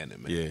organic,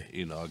 man. Yeah.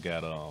 You know, I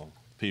got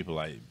people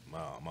like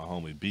my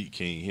homie Beat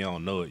King. He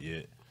don't know it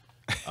yet.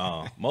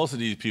 Most of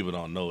these people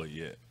don't know it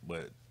yet,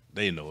 but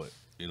they know it.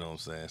 You know what I'm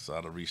saying? So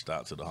I reached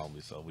out to the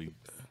homies.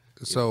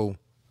 So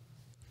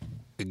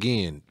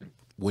again,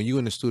 when you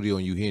in the studio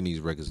and you hearing these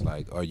records,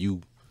 like, are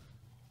you,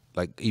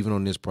 like, even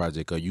on this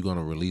project, are you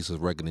gonna release a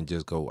record and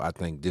just go, I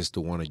think this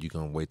the one, or you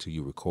gonna wait till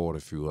you record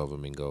a few of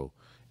them and go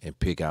and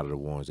pick out of the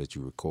ones that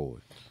you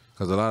record?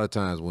 Because a lot of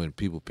times when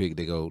people pick,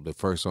 they go, the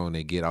first song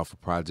they get off a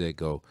project,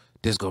 go,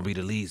 this gonna be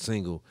the lead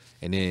single,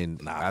 and then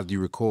after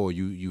you record,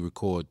 you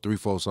record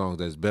 3-4 songs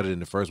that's better than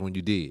the first one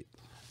you did.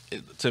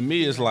 To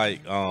me, it's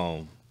like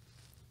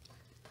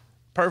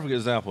perfect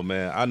example,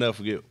 man. I never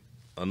forget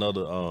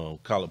another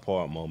College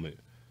Park moment.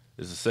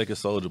 It's the second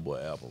Soulja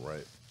Boy album,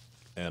 right?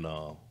 And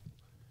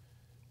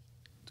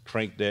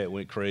Crank That,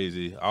 Went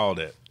Crazy, all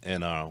that,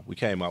 and we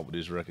came out with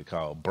this record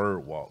called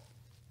Bird Walk.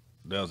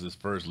 That was his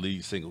first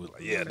lead single. We was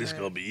like, yeah, this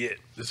gonna be it.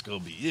 This gonna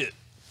be it.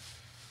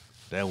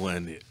 That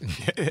wasn't it.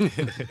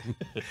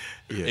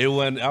 Yeah. It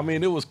wasn't. I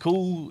mean, it was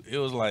cool. It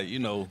was like, you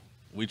know,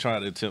 we tried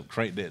to attempt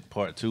Crank That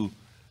Part 2,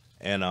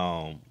 and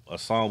a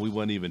song we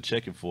wasn't even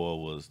checking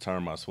for was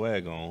Turn My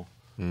Swag On.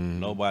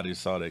 Nobody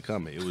saw that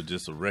coming. It was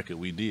just a record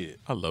we did.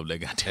 I love that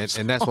goddamn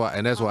song.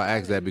 And that's why I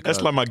asked that, because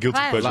That's like my guilty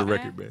Classic, pleasure man.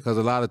 record, man. because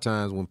a lot of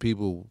times when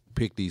people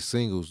pick these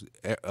singles,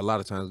 a lot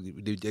of times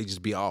they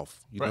just be off.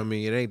 You know what I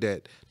mean? It ain't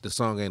that the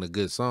song ain't a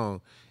good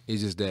song.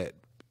 It's just that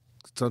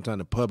sometimes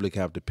the public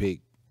have to pick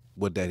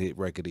what that hit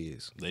record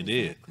is. They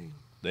did.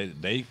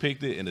 They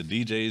picked it, and the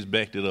DJs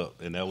backed it up,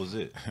 and that was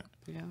it.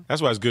 Yeah.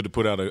 That's why it's good to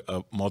put out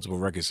a multiple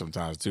records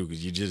sometimes too,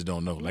 because you just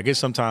don't know. Like, it's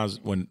sometimes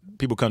when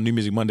people come to New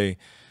Music Monday,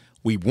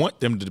 we want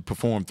them to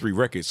perform 3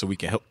 records so we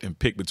can help them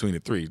pick between the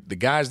 3. The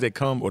guys that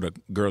come, or the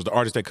girls, the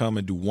artists that come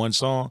and do one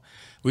song,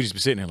 we just be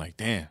sitting there like,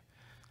 damn,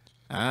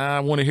 I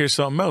want to hear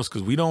something else,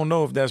 because we don't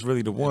know if that's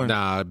really the one.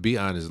 Nah, be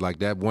honest, like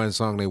that one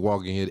song they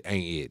walk in here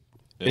ain't it.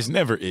 It's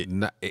never it.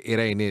 It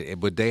ain't it.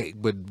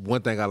 But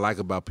one thing I like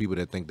about people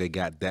that think they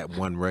got that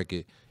one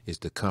record is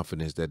the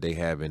confidence that they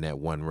have in that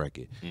one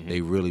record.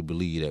 They really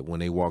believe that when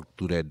they walk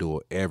through that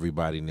door,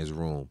 everybody in this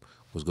room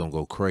was gonna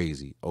go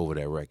crazy over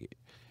that record.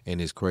 And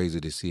it's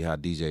crazy to see how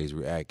DJs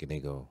react, and they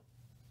go,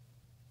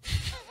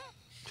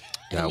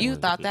 And you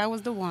thought that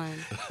was the one.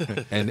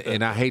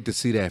 and I hate to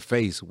see that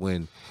face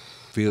when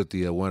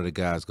Filthy or one of the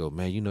guys go,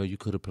 man, you know, you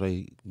could have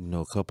played, you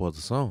know, a couple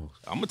other songs.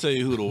 I'm gonna tell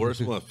you who the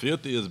worst one.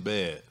 Filthy is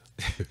bad,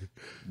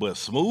 but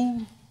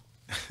Smooth.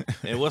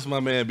 And what's my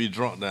man be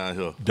drunk down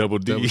here? Double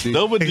D.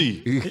 Double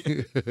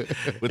D.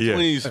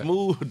 Between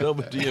Smooth,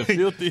 Double D, and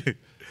Filthy.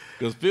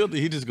 Because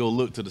Filthy, he just go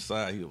look to the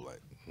side. He was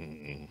like,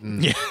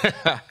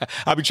 Yeah.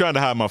 I be trying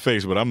to hide my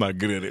face, but I'm not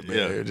good at it, man.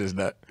 Yeah. It's just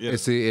not. yeah. And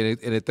see, and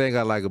the thing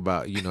I like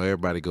about, you know,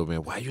 everybody go,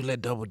 man, why you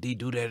let Double D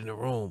do that in the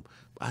room?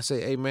 I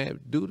say, hey man,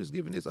 dude is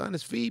giving this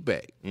honest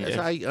feedback. That's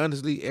how he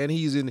honestly, and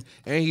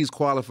he's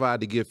qualified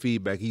to give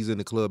feedback. He's in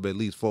the club at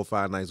least 4 or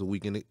 5 nights a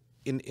week in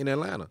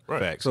Atlanta. Right.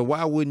 Facts. So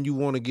why wouldn't you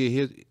want to get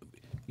his,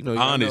 you know,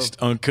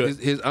 Honest, uncut.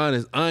 his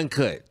honest,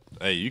 uncut.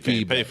 Hey, you can't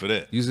feedback. pay for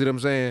that. You see what I'm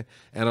saying?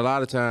 And a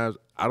lot of times,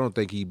 I don't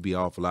think he'd be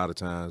off a lot of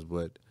times,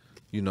 but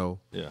you know,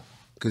 Yeah.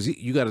 because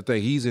you got to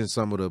think he's in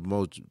some of the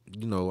most,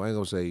 you know, I ain't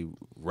gonna say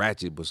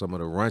ratchet, but some of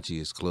the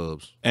raunchiest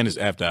clubs. And it's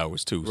after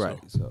hours too. Right.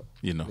 So,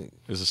 you know,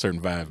 there's a certain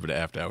vibe for the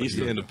after hours. He's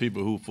seeing the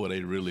people who for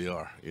they really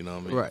are. You know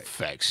what I mean? Right.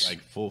 Facts.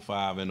 Like 4,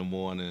 5 in the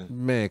morning.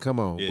 Man, come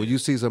on. Yeah. When you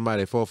see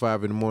somebody at 4 or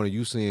 5 in the morning,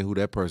 you seeing who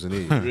that person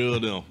is. Real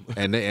them.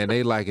 and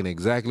they liking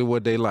exactly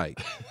what they like.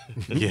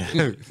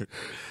 Yeah.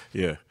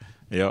 Yeah.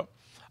 Yep.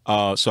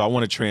 So I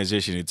want to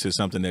transition into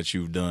something that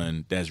you've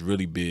done that's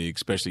really big,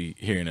 especially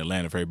here in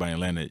Atlanta, for everybody in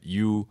Atlanta.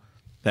 You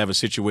have a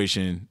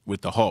situation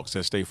with the Hawks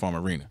at State Farm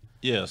Arena.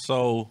 Yeah,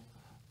 so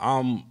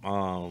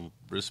I'm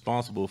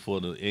responsible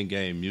for the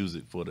in-game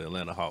music for the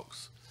Atlanta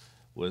Hawks.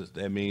 What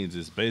that means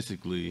is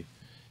basically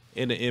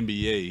in the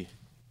NBA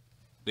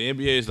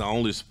is the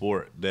only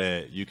sport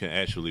that you can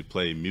actually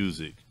play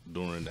music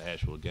during the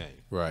actual game.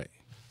 Right.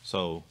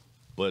 So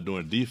But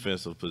during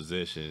defensive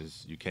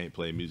possessions, you can't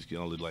play music. You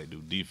only like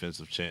do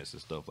defensive chants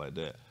and stuff like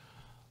that.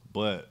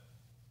 But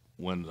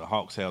when the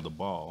Hawks have the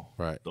ball,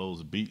 Right.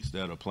 those beats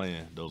that are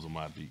playing, those are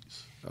my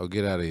beats. Oh,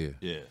 get out of here.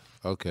 Yeah,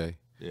 Okay.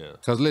 yeah.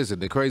 Because listen,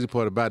 the crazy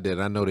part about that,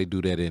 I know they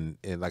do that in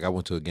like I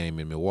went to a game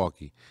in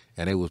Milwaukee,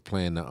 and they was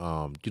playing the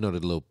the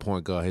little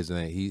point guard. His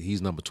name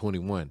he's number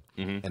 21,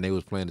 and they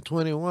was playing the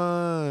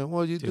 21.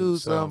 Won't you do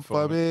something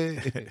for me?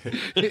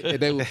 And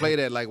they would play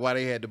that like while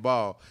they had the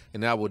ball,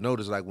 and I would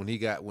notice like when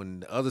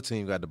the other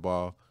team got the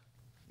ball,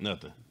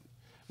 Nothing.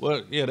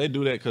 Well, yeah, they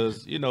do that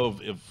because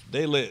if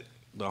they let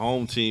the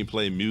home team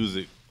play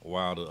music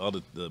while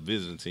the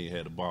visiting team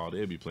had the ball,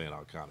 they'd be playing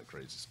all kind of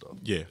crazy stuff.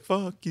 Yeah,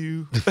 fuck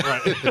you.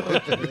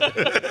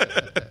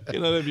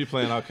 They'd be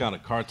playing all kind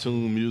of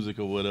cartoon music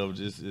or whatever.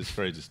 Just it's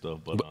crazy stuff.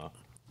 But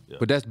yeah.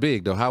 But that's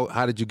big though.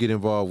 How did you get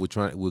involved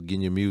with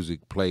getting your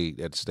music played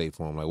at the State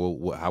Farm?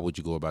 Like, how would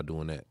you go about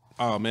doing that?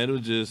 Oh man, it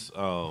was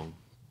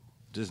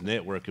just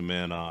networking,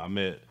 man. I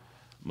met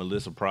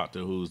Melissa Proctor,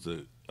 who's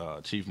the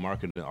chief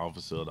marketing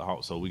officer of the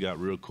Hawks, so we got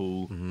real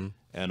cool.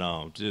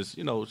 And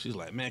she's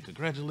like, man,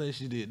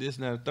 congratulations, you did this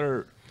and that and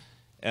third.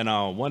 And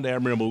one day I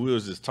remember we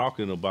was just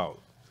talking about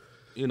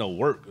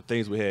work,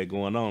 things we had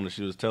going on, and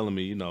she was telling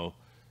me,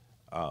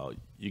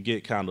 you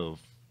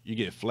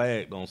get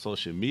flagged on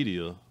social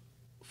media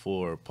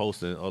for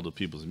posting other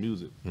people's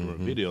music or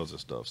videos and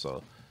stuff.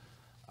 So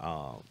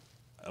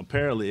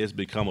apparently it's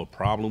become a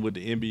problem with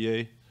the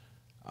NBA.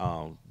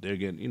 They're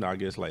getting, I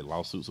guess like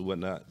lawsuits or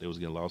whatnot. They was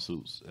getting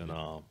lawsuits, and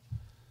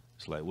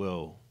it's like,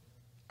 well,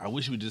 I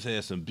wish we just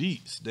had some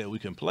beats that we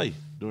can play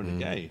during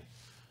the game.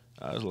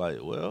 I was like,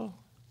 well,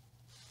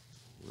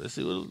 let's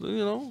see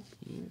what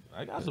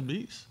I got some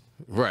beats.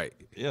 Right.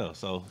 Yeah,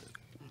 so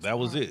that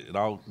was it. It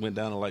all went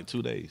down in like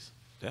 2 days.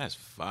 That's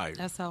fire.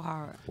 That's so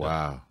hard.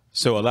 Wow.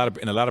 So a lot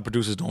of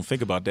producers don't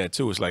think about that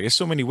too. It's like there's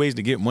so many ways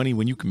to get money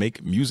when you can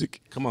make music.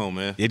 Come on,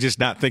 man. You're just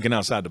not thinking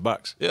outside the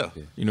box. Yeah.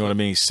 You know what I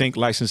mean? Sync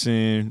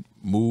licensing,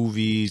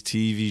 movies,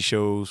 TV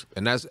shows.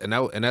 And that's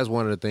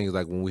one of the things,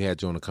 like when we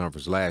had you on the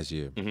conference last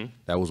year,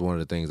 that was one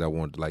of the things I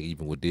wanted, like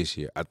even with this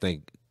year. I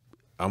think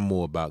I'm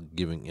more about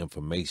giving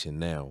information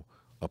now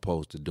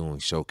opposed to doing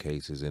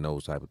showcases and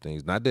those type of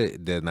things. Not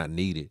that they're not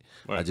needed.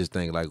 Right. I just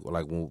think like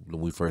when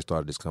we first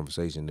started this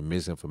conversation, the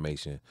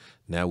misinformation,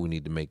 now we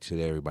need to make sure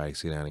that everybody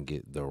sit down and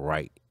get the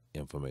right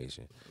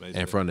information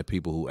and from the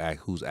people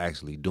who's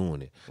actually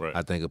doing it. Right.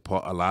 I think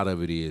a lot of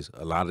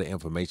the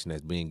information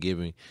that's being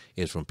given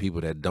is from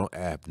people that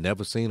have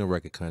never seen a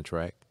record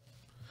contract.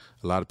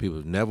 A lot of people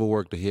have never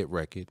worked a hit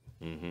record.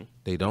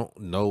 They don't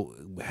know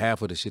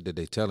half of the shit that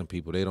they're telling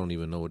people. They don't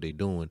even know what they're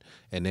doing,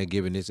 and they're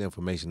giving this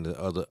information to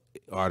other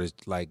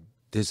artists like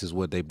this is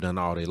what they've done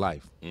all their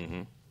life.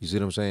 You see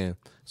what I'm saying?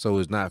 So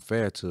it's not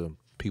fair to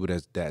people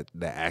that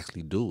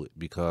actually do it,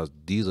 because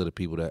these are the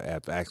people that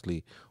have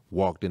actually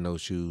walked in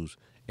those shoes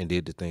and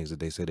did the things that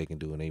they say they can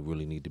do, and they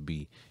really need to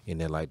be in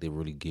their life. They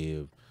really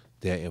give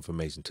their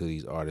information to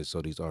these artists,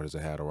 so these artists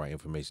will have the right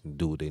information to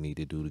do what they need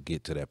to do to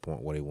get to that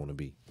point where they want to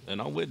be. And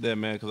I'm with that,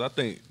 man, because I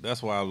think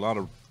that's why a lot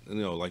of,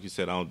 like you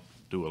said, I don't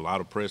do a lot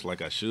of press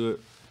like I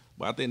should.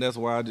 But I think that's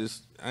why I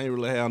ain't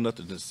really have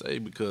nothing to say,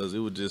 because it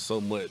was just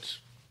so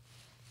much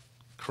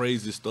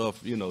crazy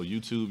stuff,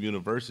 YouTube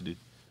University.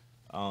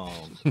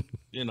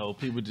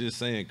 People just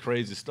saying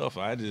crazy stuff.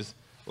 I just,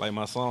 like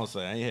my song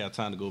say, I ain't have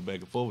time to go back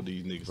and forth with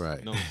these niggas. Right.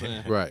 You know what I'm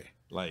saying? Right.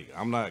 Like,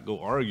 I'm not going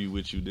to argue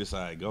with you. This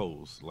how it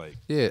goes. Like,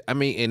 yeah, I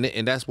mean,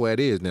 and that's where it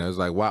is now. It's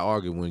like, why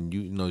argue when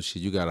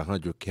you got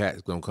 100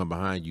 cats gonna come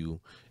behind you,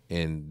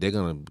 and they're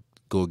gonna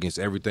go against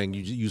everything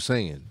you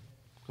saying.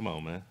 come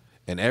on, man.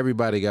 And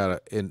everybody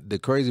got and the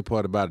crazy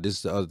part about it, this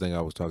is the other thing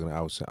I was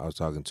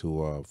talking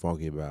to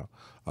Funky about.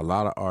 A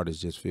lot of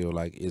artists just feel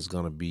like it's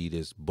gonna be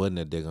this button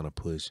that they're gonna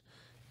push,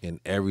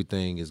 and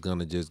everything is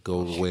gonna just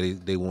go the way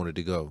they want it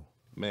to go.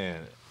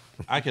 Man,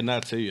 I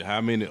cannot tell you how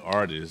many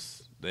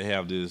artists they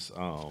have this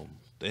I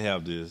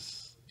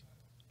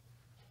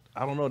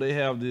don't know, they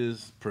have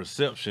this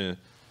perception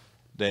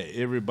that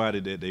everybody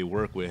that they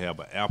work with have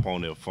an app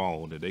on their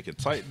phone that they can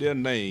type their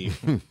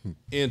name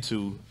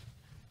into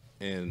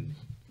and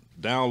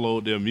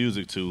download their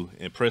music to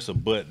and press a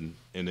button,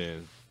 and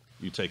then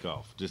you take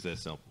off. Just that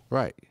simple.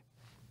 Right.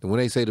 And when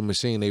they say the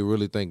machine, they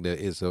really think that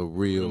it's a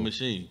real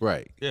machine.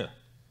 Right. Yeah.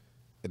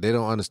 They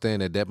don't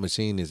understand that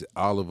machine is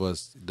all of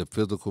us, the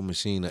physical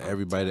machine of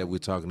everybody that we're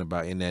talking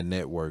about in that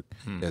network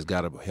that's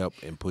got to help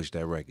and push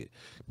that record.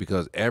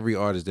 Because every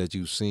artist that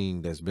you've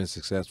seen that's been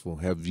successful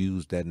have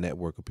used that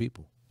network of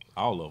people.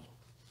 All of them.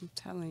 I'm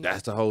telling you.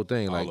 That's the whole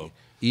thing. All Like, of 'em.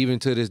 even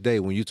to this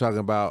day, when you're talking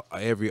about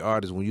every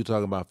artist, when you're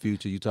talking about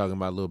Future, you're talking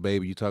about Lil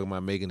Baby, you're talking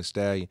about Megan Thee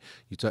Stallion,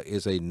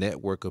 it's a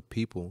network of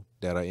people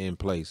that are in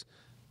place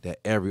that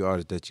every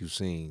artist that you've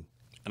seen.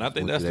 And I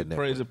think went that's to the that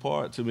crazy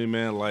part to me,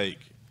 man. Like,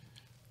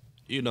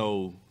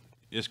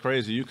 it's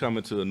crazy. You come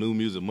into a New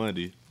Music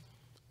Monday,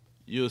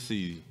 you'll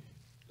see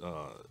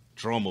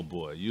Drummer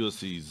Boy, you'll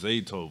see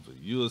Zaytoven,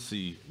 you'll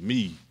see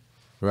me.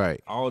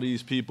 Right. All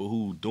these people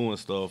who doing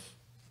stuff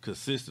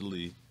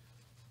consistently,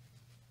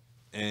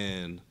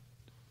 and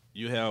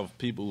you have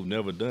people who've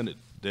never done it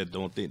that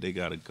don't think they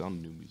got to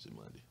come to New Music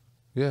Monday.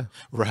 Yeah.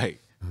 Right.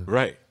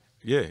 Right.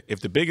 Yeah.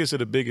 If the biggest of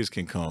the biggest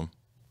can come,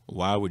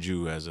 why would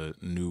you, as a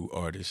new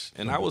artist?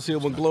 And I was here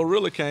when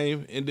Glorilla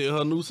came and did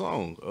her new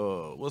song.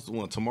 What's the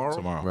one? Tomorrow.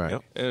 Tomorrow. Right.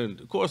 Yep. And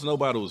of course,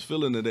 nobody was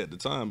feeling it at the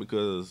time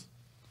because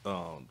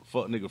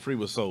Fuck Nigga Free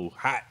was so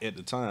hot at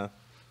the time.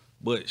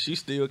 But she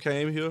still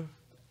came here,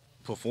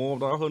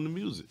 performed all her new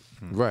music.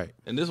 Right.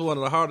 And this is one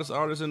of the hardest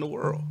artists in the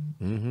world.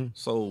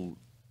 So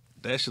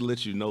that should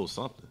let you know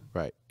something.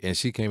 Right. And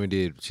she came and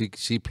did.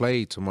 She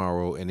played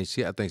Tomorrow, and I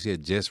think she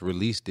had just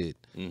released it.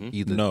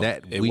 Either No,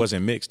 that it week.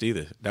 wasn't mixed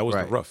either. That was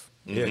Right. the rough.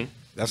 Yeah.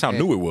 That's how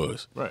new it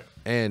was. Right.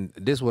 And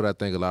this is what I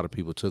think a lot of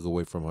people took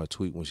away from her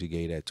tweet when she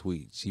gave that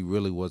tweet. She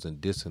really wasn't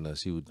dissing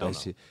us.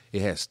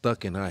 It had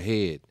stuck in her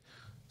head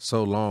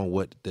so long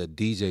what the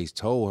DJs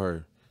told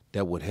her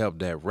that would help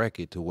that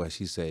record to where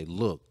she said,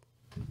 "Look,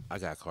 I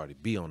got Cardi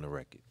B on the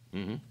record.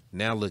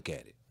 Now look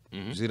at it."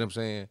 You see what I'm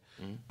saying?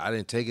 I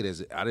didn't take it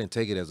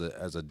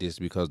as a diss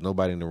because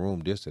nobody in the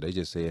room dissed her. They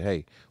just said,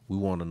 "Hey, we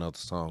want another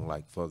song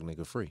like Fuck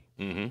Nigga Free,"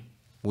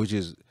 which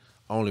is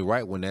only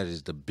right when that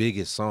is the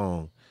biggest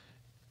song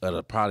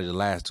of probably the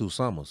last 2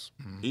 summers.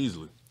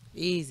 Easily.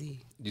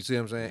 Easy. You see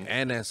what I'm saying?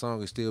 And that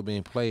song is still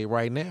being played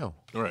right now.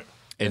 Right.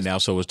 And now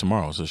so is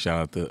Tomorrow. So shout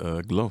out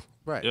to Glow.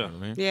 Right. Yeah.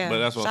 Yeah. But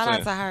that's what Shout I'm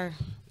out to her.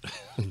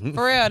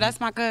 For real, that's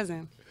my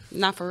cousin.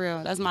 Not for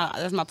real. That's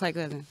my play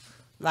cousin.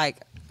 Like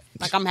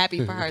I'm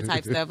happy for her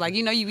type stuff. Like,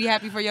 you know, you be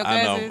happy for your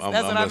I know. cousins. I'm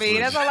That's what I mean. messing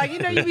That's with all. Like, you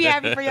know, you be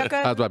happy for your I was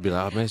cousins. about to be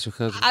like, "Oh man, it's your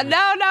cousin."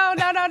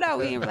 No.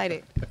 We ain't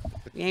related.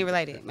 We ain't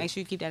related. Make sure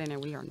you keep that in there.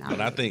 We are not.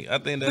 But I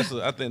related.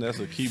 think that's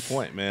a key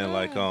point, man.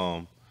 Like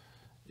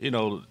you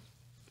know,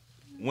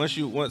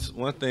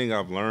 one thing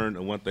I've learned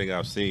and one thing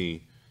I've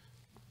seen,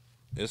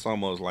 it's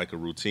almost like a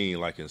routine,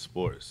 like in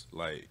sports.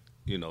 Like,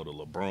 you know, the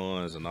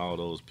LeBrons and all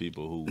those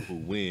people who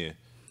win,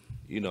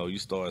 you know, you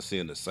start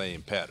seeing the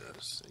same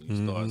patterns.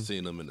 You start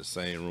seeing them in the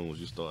same rooms.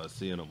 You start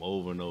seeing them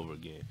over and over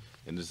again.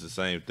 And it's the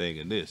same thing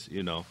in this,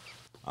 you know.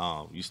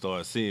 You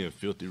start seeing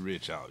Filthy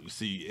Rich out. You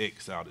see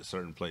X out at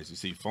certain places. You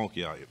see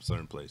Funky out at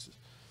certain places.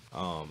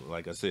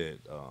 Like I said,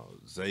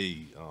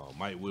 Zay,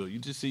 Mike Will. You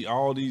just see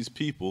all these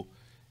people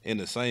in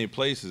the same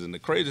places. And the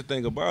crazy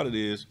thing about it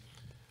is,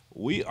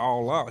 we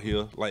all out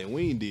here like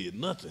we ain't did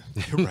nothing.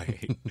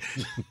 Right.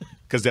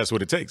 Because that's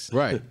what it takes.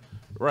 Right.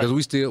 Right. Because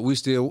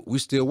we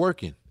still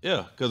working.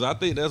 Yeah, because I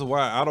think that's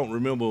why I don't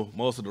remember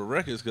most of the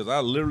records, because I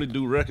literally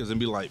do records and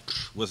be like,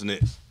 what's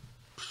next?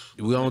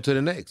 We on to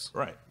the next.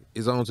 Right.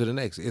 It's on to the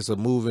next. It's a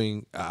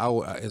moving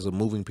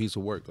piece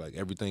of work. Like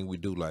everything we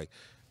do. Like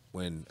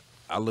when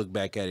I look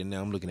back at it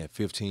now, I'm looking at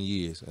 15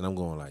 years and I'm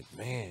going like,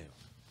 man,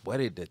 where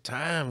did the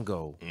time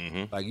go?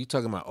 Like you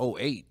talking about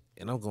 08,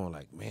 and I'm going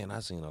like, man, I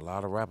seen a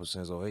lot of rappers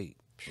since 08.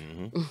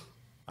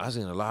 I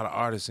seen a lot of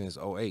artists since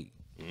 08.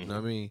 You know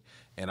what I mean?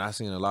 And I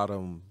seen a lot of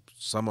them.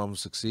 Some of them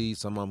succeed.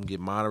 Some of them get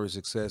moderate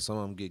success. Some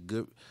of them get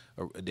good.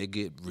 They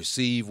get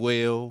received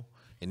well.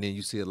 And then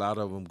you see a lot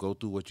of them go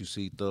through what you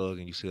see Thug,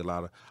 and you see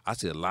I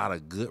see a lot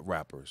of good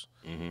rappers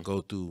go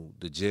through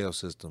the jail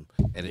system.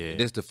 And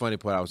that's the funny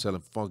part. I was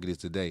telling Funky this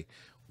today.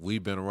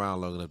 We've been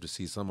around long enough to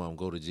see some of them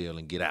go to jail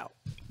and get out.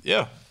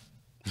 Yeah.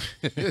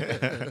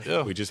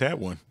 We just had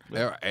one.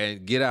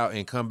 And get out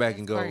and come back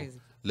and go, crazy.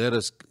 let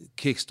us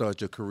kickstart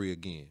your career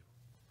again.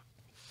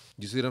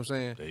 You see what I'm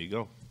saying? There you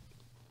go.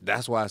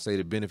 That's why I say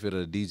the benefit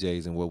of the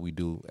DJs and what we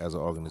do as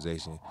an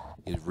organization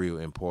is real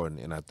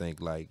important. And I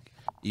think like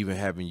even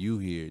having you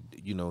here,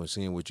 you know, and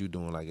seeing what you're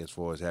doing, like as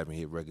far as having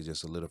hit records,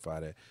 just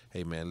solidify that,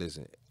 hey man,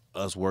 listen,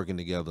 us working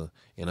together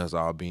and us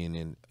all being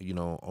in, you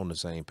know, on the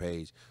same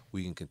page,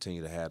 we can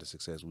continue to have the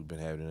success we've been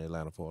having in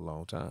Atlanta for a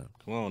long time.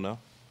 Come on now.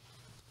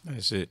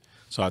 That's it.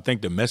 So I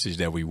think the message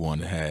that we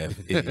want to have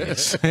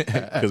is,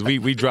 because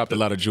we dropped a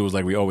lot of jewels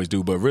like we always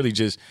do, but really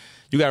just,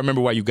 you got to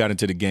remember why you got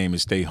into the game and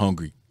stay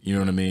hungry. You know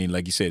what I mean?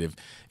 Like you said,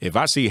 if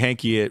I see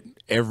Hanky at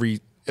every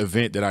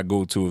event that I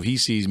go to, if he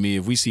sees me,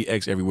 if we see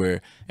X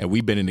everywhere, and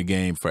we've been in the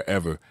game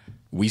forever,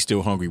 we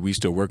still hungry, we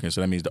still working.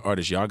 So that means the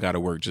artists, y'all got to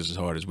work just as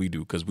hard as we do,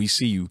 because we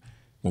see you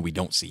when we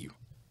don't see you.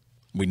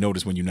 We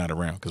notice when you're not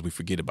around because we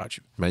forget about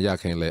you. Man, y'all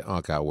can't let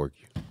Unc outwork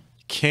you.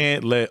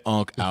 Can't let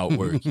Unc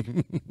outwork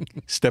you.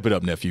 Step it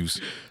up, nephews.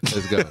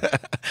 Let's go.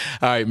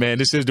 All right, man.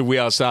 This is the We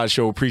Outside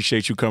Show.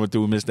 Appreciate you coming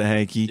through, Mr.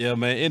 Hanky. Yeah,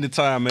 man.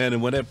 Anytime, man.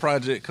 And when that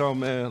project come,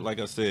 man, like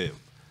I said,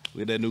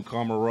 with that new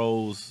Karma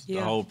Rose,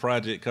 the whole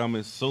project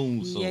coming soon.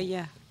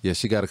 Yeah. Yeah,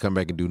 she got to come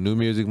back and do New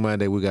Music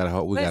Monday.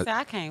 Listen,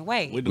 I can't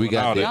wait. We doing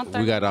all that.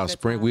 We got our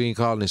spring. Time. We ain't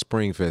calling it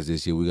Spring Fest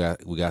this year. We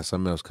got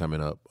something else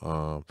coming up.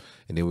 And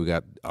then we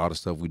got all the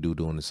stuff we do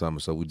during the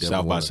summer. So we definitely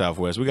South by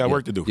Southwest. We got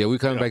work to do. Yeah, we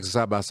coming back to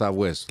South by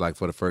Southwest like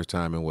for the first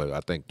time in what I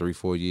think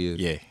 3-4 years.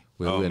 Yeah.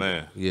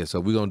 Man. Yeah, so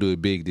we're gonna do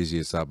it big this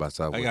year, South by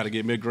Southwest. I got to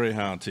get me a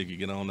Greyhound ticket.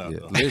 Get on out. Yeah.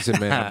 Though. Listen,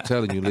 man, I'm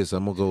telling you,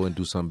 I'm gonna go and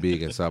do something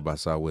big at South by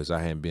Southwest.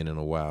 I hadn't been in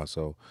a while,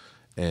 so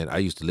And I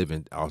used to live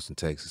in Austin,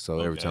 Texas,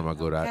 so every time I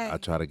go there, I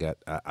try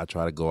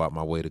to go out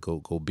my way to go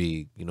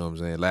big. You know what I'm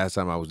saying? Last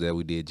time I was there,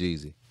 we did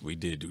Jeezy. We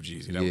did do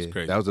Jeezy. That was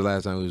crazy. That was the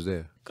last time we was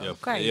there.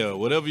 Yeah,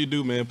 whatever you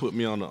do, man, put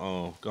me on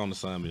the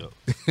sign me up.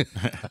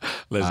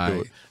 Let's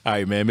do it. All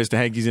right, man. Mr.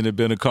 Hanky's in the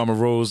building. Karma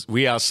Rose.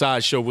 We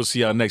outside show. We'll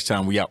see y'all next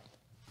time. We out.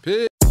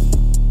 Peace.